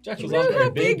 Jackals You know aren't how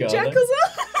very big big, are jackals are?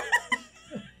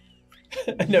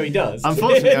 they? No, he does.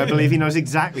 Unfortunately, I believe he knows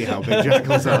exactly how big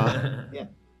jackals are. Yeah.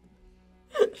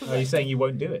 Are you saying you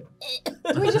won't do it?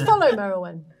 Do we just follow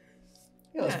Merylwen?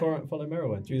 Yeah, let's follow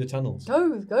Merylwen through the tunnels. Go,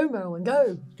 Merylwen,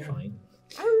 go. Fine.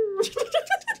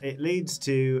 It leads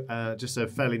to just a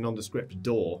fairly nondescript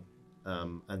door,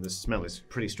 and the smell is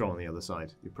pretty strong on the other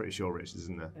side. You're pretty sure Richard is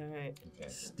in there. All right.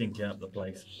 Stinking up the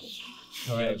place.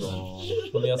 All right,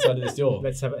 on the outside of this door.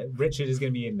 Let's have it. Richard is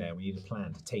going to be in there. We need a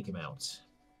plan to take him out.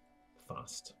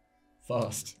 Fast.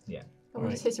 Yeah. I'll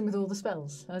just hit him with all the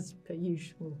spells, as per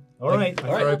usual. All right. I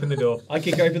throw open the door. I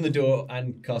kick open the door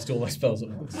and cast all my spells at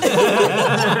once.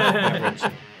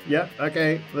 Yeah,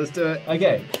 okay, let's do it.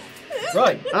 Okay.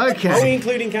 Right. Okay. Are we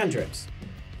including cantrips?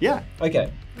 Yeah. Okay.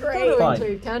 Great. Fine.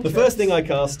 Include The cantrips. first thing I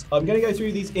cast, I'm going to go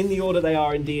through these in the order they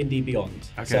are in D&D Beyond.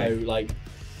 Okay. So, like,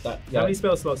 that. How many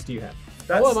spell slots do you have?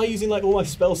 Oh, am I using like all my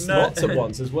spell slots at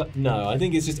once as well? No, I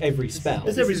think it's just every spell.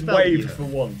 It's every spell wave you for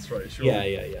once, right? Sure.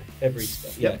 Yeah. Every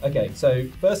spell. Yep. Yeah. Okay. So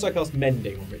first I cast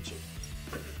Mending on Richard.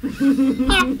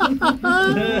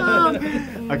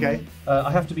 Okay.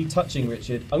 I have to be touching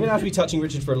Richard. I'm going to have to be touching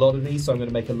Richard for a lot of these, so I'm going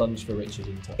to make a lunge for Richard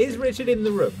in touch. Is Richard in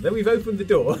the room? Then we've opened the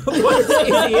door. Is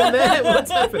he in there?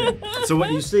 What's happening? So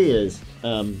what you see is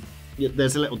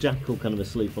there's a little jackal kind of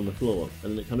asleep on the floor,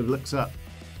 and it kind of looks up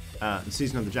and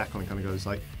sees another jackal and kind of goes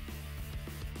like,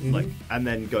 and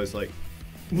then goes like,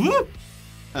 whoop!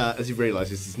 As he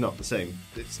realises it's not the same.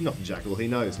 It's not the jackal. He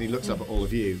knows, and he looks up at all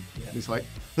of you. And he's like,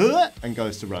 and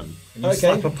goes to run. And you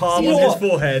slap a palm You on know his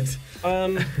forehead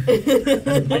and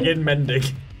begin mending.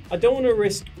 I don't want to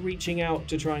risk reaching out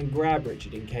to try and grab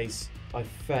Richard in case I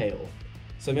fail.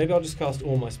 So maybe I'll just cast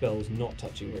all my spells not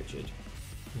touching Richard.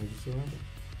 We'll just see what happens.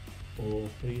 Or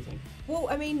what do you think? Well,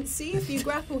 I mean, see if you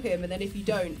grapple him, and then if you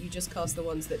don't, you just cast the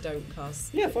ones that don't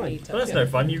cast. Yeah, fine. Well, that's no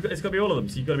fun. It's got to be all of them,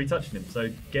 so you've got to be touching him. So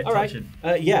get All right. touching.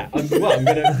 Yeah. I'm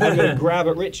gonna grab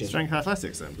at Richard. Strength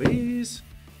athletics then, please.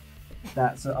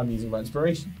 That's I'm using my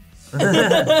inspiration.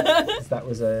 That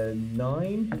was a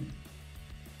 9.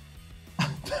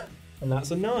 And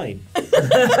that's a 9.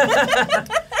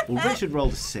 Well, Richard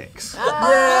rolled a 6.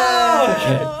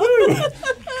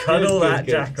 Cuddle Good, that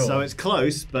good. jackal. So it's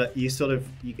close, but you sort of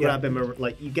grab him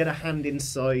like you get a hand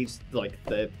inside like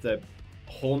the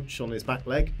haunch on his back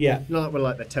leg. Yeah. Not where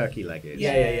like the turkey leg is.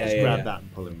 Yeah. Just grab that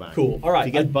and pull him back. Cool. All right. If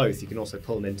you get both, you can also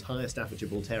pull an entire Staffordshire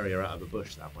Bull Terrier out of a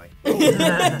bush that way.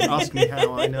 Ask me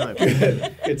how I know.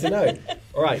 Good to know.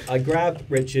 All right. I grab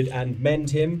Richard and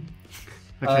mend him.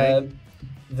 Okay.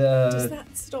 Does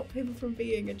that stop him from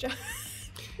being a jack?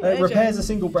 Repairs a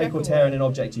single break or jackal. tear in an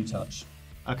object you touch.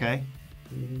 Okay.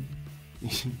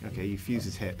 Okay, you fuse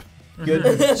his hip. Good.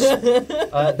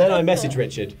 Then I message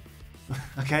Richard.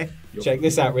 Okay. Check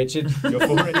this out, Richard. You're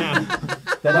for it now.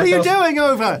 What are you doing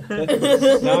over?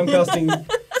 Now I'm casting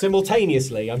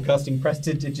simultaneously. I'm casting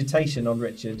prestidigitation on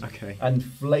Richard. Okay. And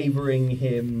flavouring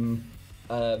him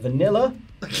vanilla.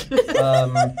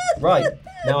 Right.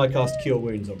 Now I cast Cure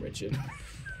Wounds on Richard.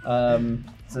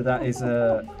 So that is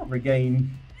a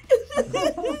regain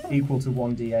equal to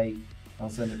 1d8. I'll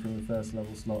send it from the first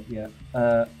level slot. Yeah.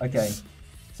 Okay.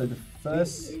 So the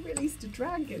first. We released a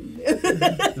dragon.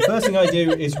 The first thing I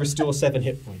do is restore 7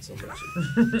 hit points on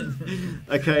Richard.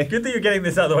 Okay. Good that you're getting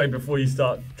this out of the way before you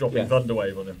start dropping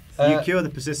Thunderwave on him. You cure the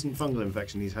persistent fungal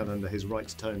infection he's had under his right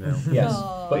toenail. Yes.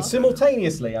 But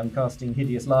simultaneously, I'm casting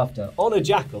Hideous Laughter on a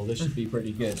jackal. This should be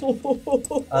pretty good.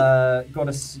 Got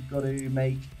to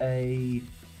make a.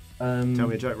 Tell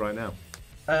me a joke right now.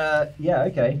 Yeah.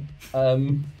 Okay.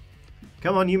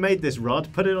 Come on, you made this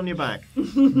rod. Put it on your back.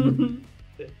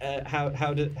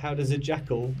 How does a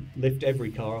jackal lift every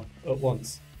car at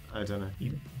once? I don't know.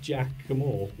 You jack them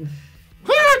all.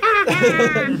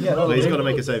 Well, he's got to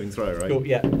make a saving throw, right? Cool.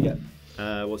 Yeah.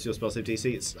 What's your spell save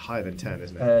DC? It's higher than 10,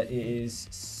 isn't it? It is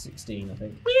 16, I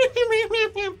think.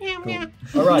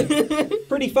 Cool. All right.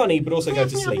 Pretty funny, but also go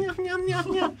to sleep.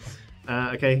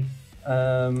 Okay.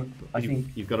 I think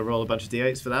you've got to roll a bunch of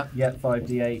d8s for that. Yeah,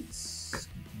 5d8s.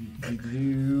 You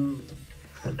do.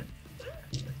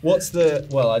 What's the?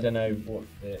 Well, I don't know what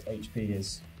the HP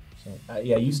is. So,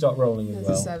 yeah, you start rolling as There's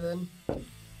well. a 7.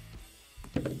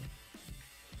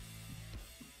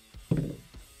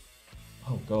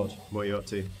 Oh God. What are you up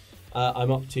to? I'm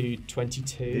up to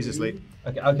 22. He's asleep.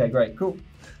 Okay, great, cool.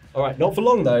 All right, not for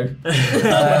long though,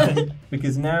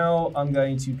 because now I'm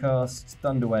going to cast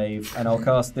Thunderwave, and I'll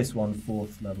cast this one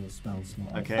 4th level spell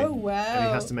slot. Okay. Oh, wow. And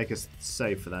he has to make a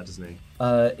save for that, doesn't he?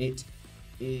 It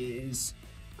is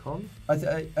Con?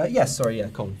 yes, sorry, yeah,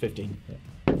 con 15. Yeah.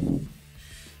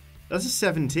 That's a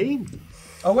 17.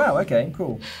 Oh wow, okay,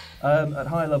 cool. At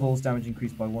higher levels, damage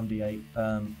increased by 1d8.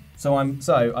 So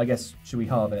I guess should we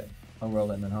halve it? I'll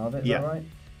roll it and then halve it. Is that right?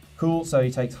 Cool. So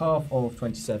he takes half of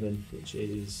 27, which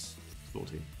is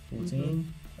 14.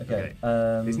 14. Okay.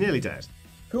 He's nearly dead.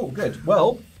 Cool. Good.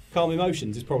 Well, calm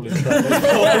emotions is probably the correct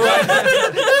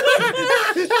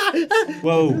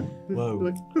Whoa,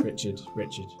 Richard.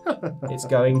 It's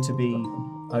going to be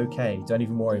okay. Don't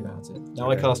even worry about it. Now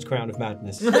I cast Crown of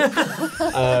Madness,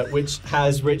 which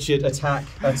has Richard attack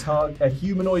a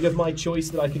humanoid of my choice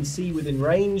that I can see within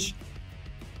range.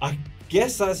 I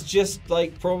guess that's just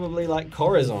probably like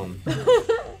Corazon.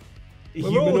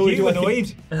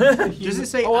 Humanoid. Does it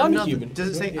say I'm another? human. Does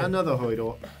it say another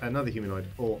humanoid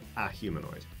or a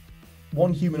humanoid?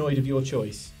 One humanoid of your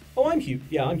choice. Oh, I'm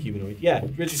humanoid. Yeah,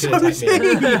 Richard can attack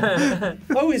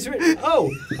me. Oh, is Richard? Oh,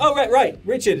 right.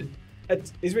 Richard.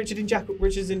 Is Richard in jackal?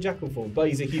 Richard's in jackal form, but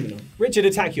he's a humanoid. Richard,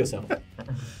 attack yourself.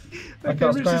 I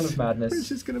cast Crown of Madness.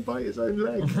 Richard's going to bite his own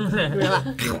leg.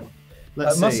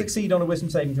 Must succeed on a wisdom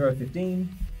saving throw of 15.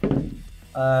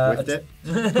 Whiffed it.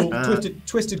 Cool.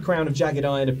 Twisted crown of jagged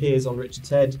iron appears on Richard's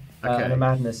head, Okay. and a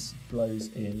madness blows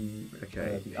in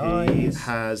Okay. the He eyes.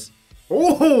 has.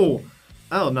 Oh,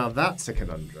 now that's a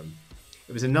conundrum.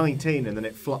 It was a 19, and then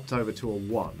it flopped over to a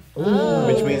 1,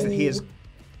 which means that he has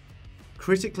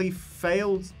critically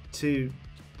failed to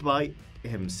bite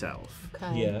himself.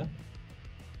 Okay. Yeah.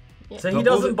 So he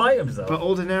doesn't bite himself. But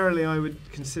ordinarily, I would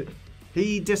consider.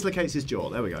 He dislocates his jaw.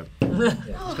 There we go. It's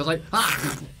got like.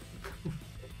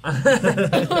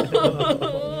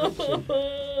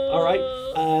 All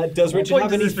right. Does Richard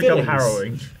have any this become feelings?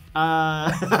 harrowing?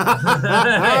 Yes,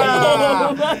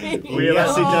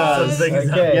 he does.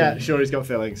 Okay. Yeah, sure, he's got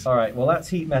feelings. All right. Well, that's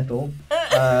heat metal.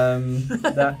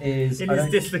 That is. In I his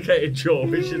don't- dislocated jaw,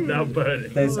 we should now burn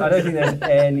it. I don't think there's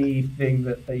anything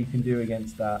that you can do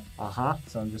against that. Uh-huh.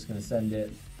 So I'm just going to send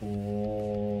it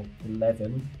for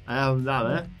 11.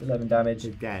 No, 11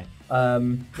 damage. dead.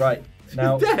 Right.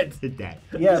 Now. Dead.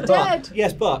 Yeah,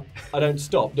 Dead. but I don't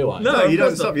stop, do I? No, you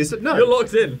of don't course stop. not. No, You're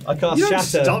locked in. I cast you don't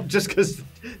Shatter. stop just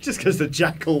because the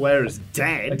jackal wearer's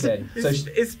dead. Okay. So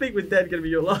Is Speak with Dead going to be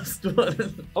your last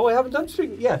one? oh, I haven't done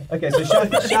speak. Yeah. Okay. So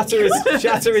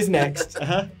Shatter is next.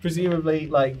 Presumably,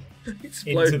 like,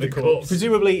 Explode the corpse.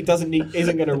 presumably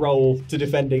isn't going to roll to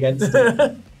defend against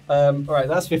it. All right.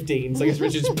 That's 15. So I guess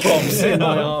Richard just pops in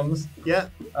my arms. Yeah.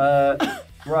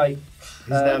 Right.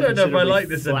 I don't know if I like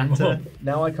this anymore.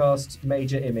 Now I cast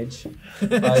Major Image.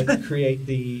 I create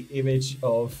the image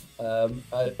of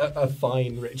a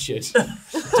fine Richard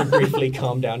to briefly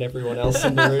calm down everyone else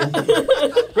in the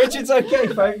room. Richard's okay,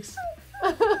 folks.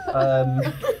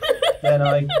 Then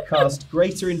I cast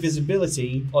Greater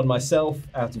Invisibility on myself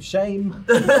out of shame.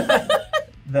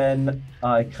 Then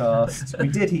I cast. We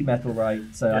did heat metal, right?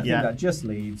 So I think Yeah. that just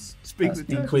leaves Speak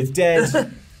with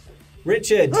Dead.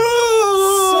 Richard.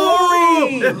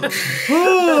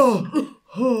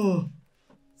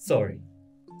 Sorry.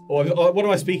 Or what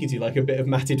am I speaking to? Like a bit of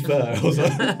matted fur or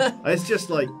something? It's just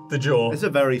like The jaw. it's a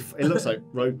very. It looks like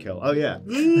roadkill. Oh yeah.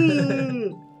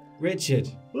 Richard.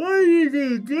 Why did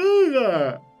you do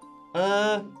that?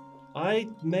 I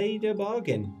made a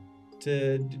bargain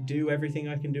to do everything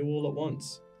I can do all at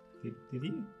once. Did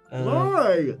you?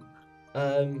 Why?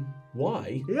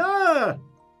 Why? Yeah.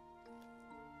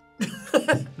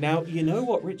 Now, you know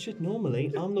what, Richard?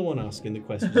 Normally, I'm the one asking the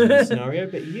question in this scenario,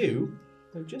 but you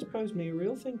have just posed me a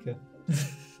real thinker.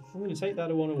 I'm going to take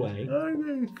that one away. I'm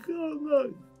in so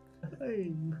much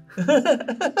pain.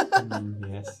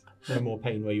 Yes. No more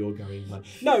pain where you're going. Like,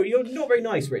 no, you're not very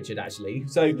nice, Richard, actually.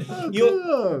 So, Come you're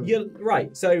on.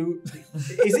 right. So,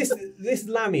 is this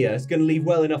Lamia is going to leave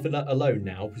well enough alone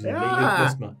now, presumably?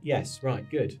 Yeah. Yes, right,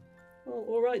 good. Well,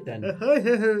 all right then.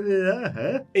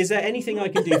 Is there anything I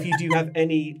can do if you do have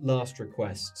any last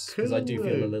requests? Because I do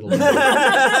feel a little.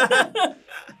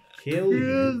 Kill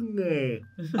you.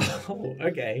 Oh,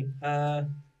 okay. All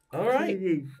right.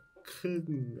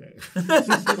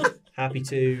 Happy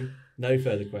to. No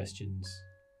further questions.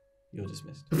 You're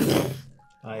dismissed.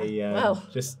 I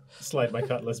just slide my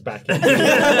cutlass back into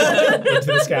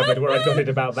the scabbard where I got it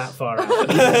about that far out.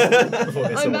 Before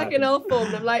this I'm all back in happened. elf form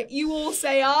and I'm like, you all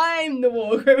say I'm the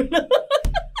war criminal.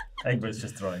 Egbert's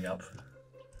just throwing up.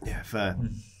 Yeah, fair.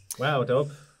 Wow,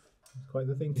 dog. Quite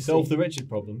the thing to Solve see. the Richard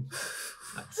problem.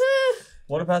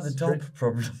 What about the dog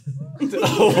problem?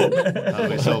 How do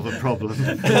we solve a problem?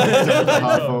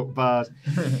 Half bad.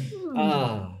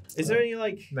 Ah. Is there any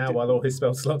like Now, while all his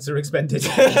spell slots are expended.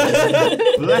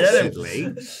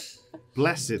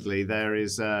 Blessedly, there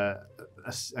is a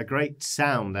great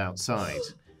sound outside.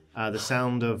 The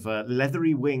sound of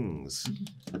leathery wings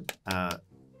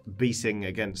beating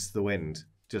against the wind.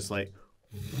 Just like...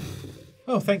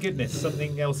 Oh, thank goodness.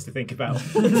 Something else to think about.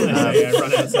 I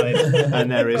run outside.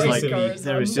 And there is like... Gracefully.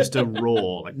 There is just a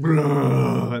roar. Like...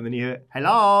 And then you hear,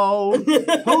 hello?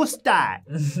 Who's that?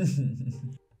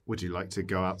 Would you like to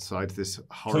go outside this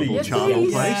horrible Please. charnel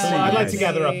Yes, place? please. I'd like to Yes.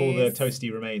 gather up all the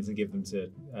toasty remains and give them to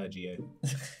Geo.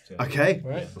 Okay.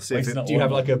 Right. We'll see if Waste it... not Do you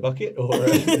have one. like a bucket or?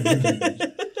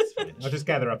 I'll just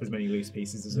gather up as many loose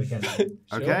pieces as I can.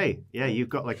 Okay. Yeah, you've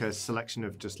got like a selection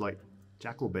of just like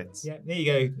jackal bits. Yeah, there you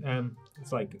go.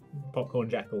 It's like popcorn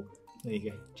jackal. There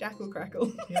you go. Jackal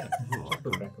crackle. Yeah,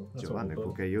 jackal crackle. That's what Joanna we'll will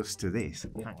call it. get used to this.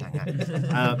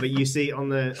 But you see on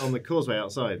the causeway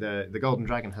outside, the golden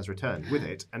dragon has returned. With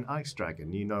it, an ice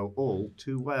dragon you know all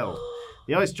too well.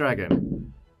 The ice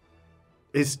dragon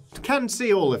can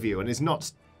see all of you and is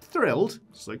not thrilled.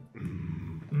 It's like,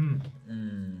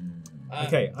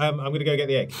 Okay, I'm going to go get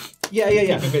the egg. Yeah.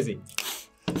 Keep me busy.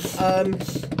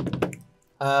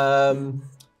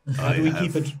 How do we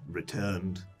keep it?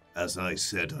 returned as I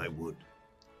said I would.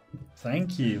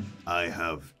 Thank you. I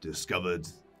have discovered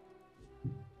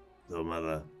the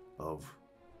mother of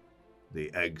the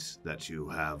eggs that you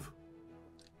have.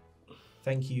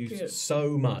 Thank you Good.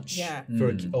 so much Yeah.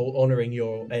 for honouring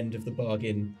your end of the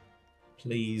bargain.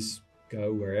 Please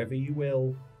go wherever you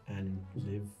will and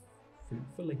live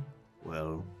fruitfully.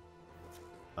 Well,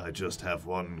 I just have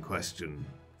one question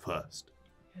first.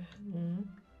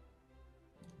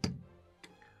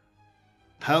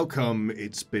 How come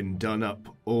it's been done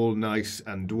up all nice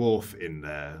and dwarf in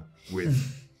there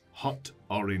with hot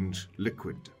orange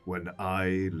liquid when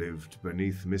I lived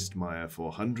beneath Mistmire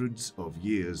for hundreds of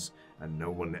years, and no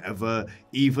one ever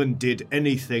even did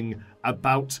anything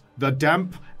about the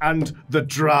damp and the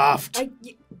draft.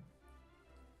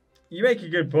 You make a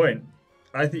good point.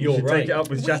 I think you should take it up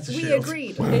with Shattershield. We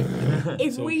agreed.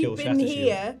 If we'd been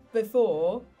here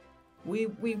before, we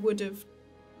would have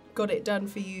got it done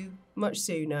for you much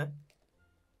sooner.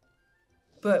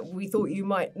 But we thought you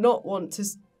might not want to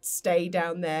stay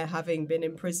down there, having been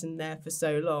imprisoned there for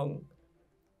so long.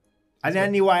 And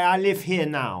anyway, I live here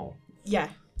now. Yeah.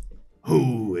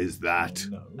 Who is that?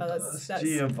 That's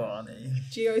Giovanni.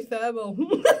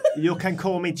 Geothermal. You can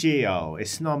call me Geo.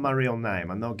 It's not my real name.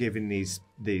 I'm not giving these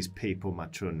people my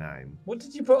true name. What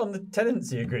did you put on the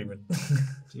tenancy agreement?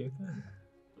 Geothermal.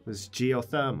 It was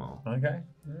geothermal. Okay.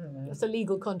 That's a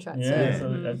legal contract. Yeah,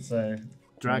 so. that's a...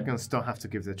 Dragons don't have to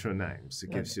give their true names.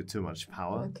 It gives you too much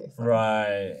power. Okay, fine.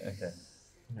 Right, okay.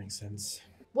 Makes sense.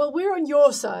 Well, we're on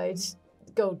your side,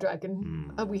 Gold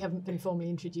Dragon. We haven't been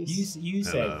formally introduced. You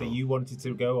said that you wanted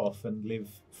to go off and live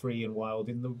free and wild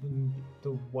in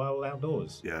the wild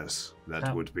outdoors. Yes,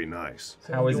 that would be nice.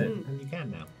 How is it? And you can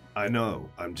now. I know,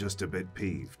 I'm just a bit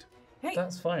peeved. Hey,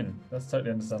 That's fine. That's totally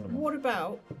understandable. what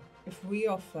about if we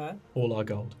offer... All our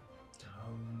gold.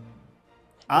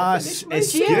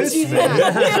 Excuse me.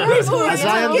 As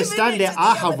I understand it,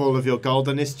 I have all of your gold,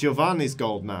 and it's Giovanni's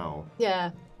gold now.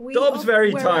 Yeah. Dob's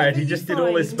very tired. He you just did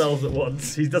all his find- spells at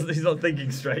once. He's not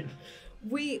thinking straight.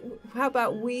 How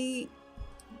about we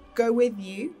go with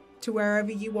you to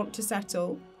wherever you want to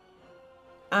settle,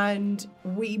 and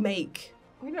we make...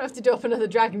 We don't have to do up another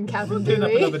dragon cabin, do Doing up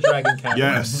we? another dragon cabin.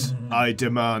 Yes, I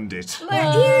demand it. It's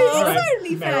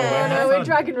only Meryl, fair. No, we're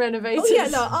dragon renovators. Oh yeah,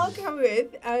 no, I'll come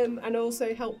with, and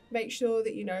also help make sure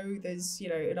that there's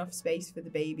enough space for the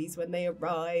babies when they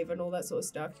arrive and all that sort of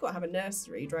stuff. You've got to have a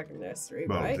nursery, dragon nursery,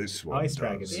 Well, right? this one Ice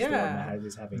dragon does. is the one Yeah. that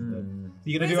is having the...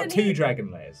 You're going to do Isn't up 2 he-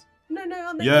 dragon layers. No,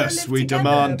 and they Yes, live we together,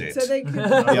 demand it. So they could.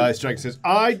 The ice dragon says,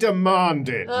 I demand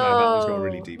it. No, that one's got a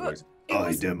really Oh. deep But voice.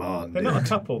 I demand They're it. not a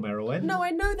couple, Merylwen. No,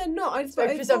 I know they're not. It's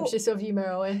very presumptuous of you,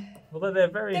 Merylwen. Well, they're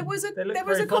very. There was they look a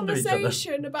very fond of each other.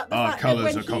 conversation about the Our fact that colours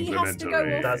when are he has to go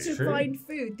complementary. off That's to true. find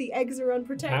food, the eggs are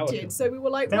unprotected. Power. So we were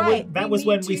like, That right. was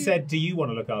when need we to- said, do you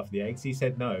want to look after the eggs? He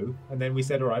said no. And then we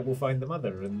said, all right, we'll find the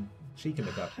mother and she can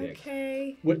look after the eggs.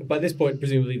 Okay. By this point,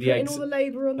 presumably the Putting eggs. all the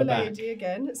labour on the are back. lady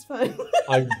again. It's fine.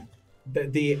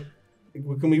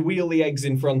 Can we wheel the eggs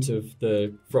in front of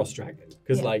the frost dragon?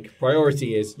 Because Yeah.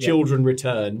 priority is children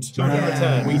returned. Children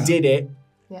returned. We did it.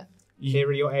 Yeah. Here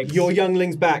are your eggs. Your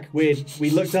younglings back. We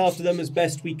looked after them as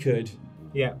best we could,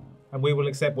 Yeah. And we will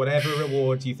accept whatever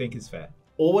reward you think is fair.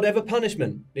 or whatever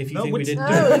punishment if you No, think we it's-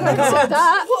 didn't No, do we won't accept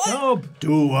that. No.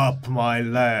 Do up my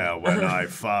lair when I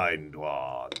find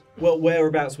one. Well,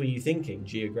 whereabouts were you thinking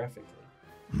geographically?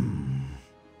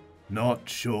 Not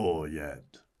sure yet.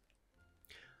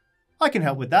 I can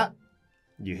help with that.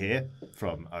 You hear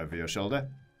from over your shoulder.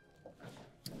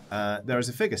 There is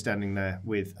a figure standing there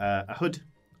with a hood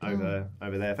over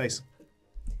their face.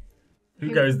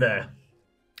 Who goes there?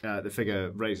 The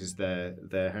figure raises their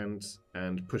hands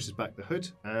and pushes back the hood,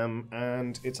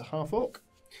 and it's a half orc.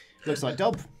 Looks like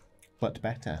Dob, but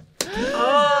better.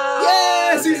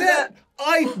 Yes, is it?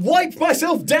 I wiped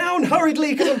myself down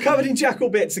hurriedly because I'm covered in jackal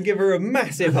bits and give her a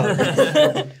massive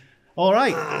hug. All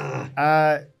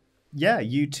right. Yeah,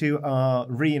 you two are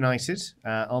reunited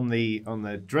on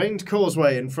the drained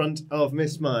causeway in front of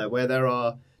Mistmire, where there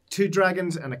are 2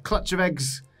 dragons and a clutch of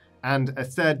eggs, and a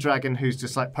 3rd dragon who's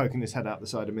just like poking his head out the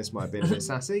side of Mistmire, being a bit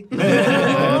sassy.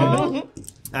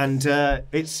 And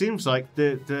it seems like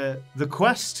the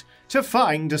quest to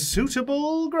find a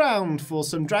suitable ground for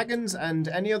some dragons and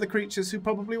any other creatures who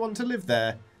probably want to live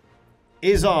there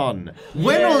is on.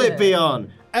 When will it be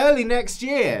on? Early next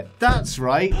year. That's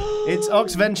right. It's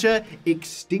Oxventure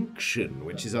Extinction,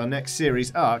 which is our next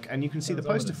series arc, and you can see the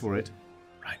poster for it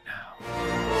right now.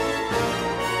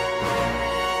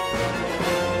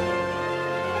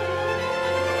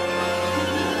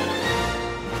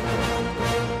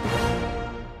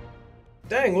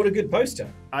 Dang, what a good poster.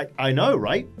 I know,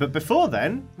 right? But before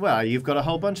then, well, you've got a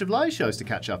whole bunch of live shows to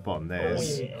catch up on.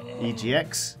 There's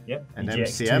EGX Yep. and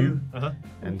EGX MCM Uh-huh.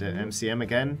 and MCM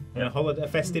again. And a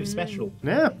festive special.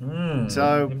 Yeah.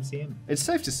 So MCM. it's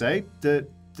safe to say that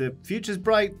the future's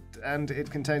bright and it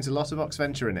contains a lot of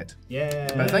Oxventure in it. Yeah.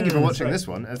 But thank you for watching right. this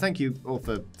one, and thank you all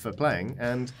for playing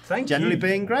and Thank generally you.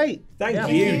 being great. Thank Yeah.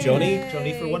 you, Johnny.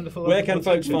 Johnny, for a wonderful... Where can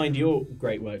folks Oxventure. find your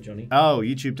great work, Johnny? Oh,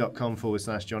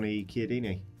 youtube.com/Johnny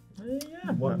Chiodini.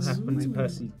 Yeah. What happened to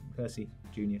Percy?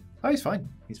 Junior? Oh, he's fine.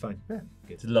 He's fine. Yeah.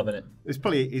 He's loving it. He's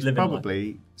Living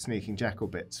probably sneaking jackal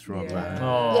bits from, Yeah.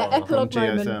 Yeah, from epilogue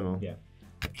moment. geothermal. Yeah.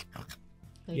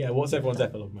 Yeah, what's everyone's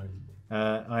epilogue moment?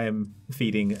 I am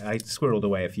feeding. I squirreled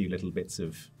away a few little bits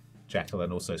of jackal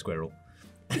and also squirrel.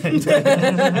 and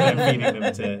I'm feeding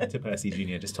them to Percy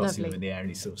Jr., just tossing them in the air, and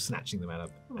he's sort of snatching them out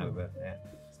of the air.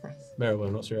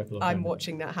 Merylwen, what's your epilogue I'm moment?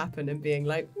 watching that happen and being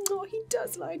like, oh, he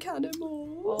does like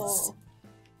animals.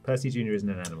 Percy Jr. isn't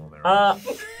an animal,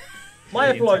 Merylwen. My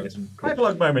Really epilogue, intelligent my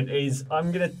epilogue moment is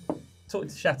I'm going to talk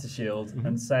to Shattershield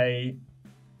and say,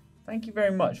 thank you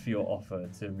very much for your offer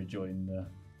to rejoin the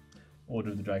Order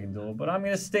of the Dragon Door, but I'm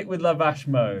going to stick with Lavash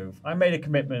Mauve. I made a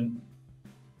commitment,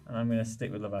 and I'm going to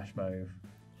stick with Lavash Mauve.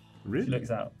 Really? She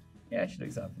looks out. Yeah, she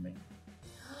looks out for me.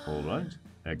 All right.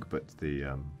 Egbert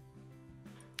the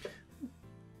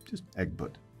just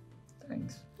Egbert.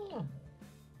 Thanks. It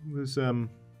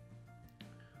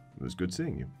was good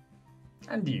seeing you.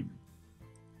 And you.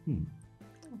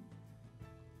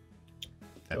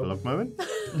 Epilogue moment.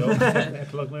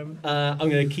 Epilogue moment. I'm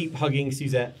going to keep hugging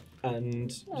Suzette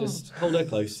and just hold her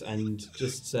close and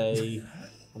just say,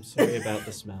 I'm sorry about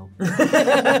the smell.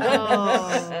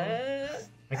 I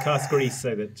cast grease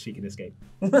so that she can escape.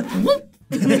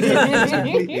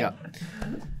 Yeah.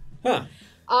 Huh.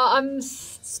 I'm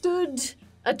stood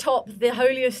atop the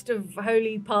holiest of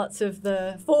holy parts of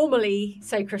the formerly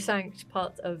sacrosanct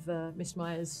part of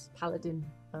Mistmire's paladin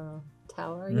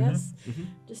tower, I guess.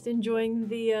 Just enjoying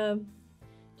the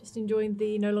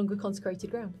no longer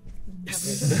consecrated ground.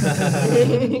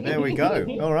 There we go.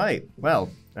 All right. Well,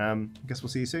 I guess we'll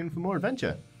see you soon for more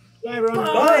adventure. Bye, everyone.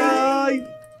 Bye.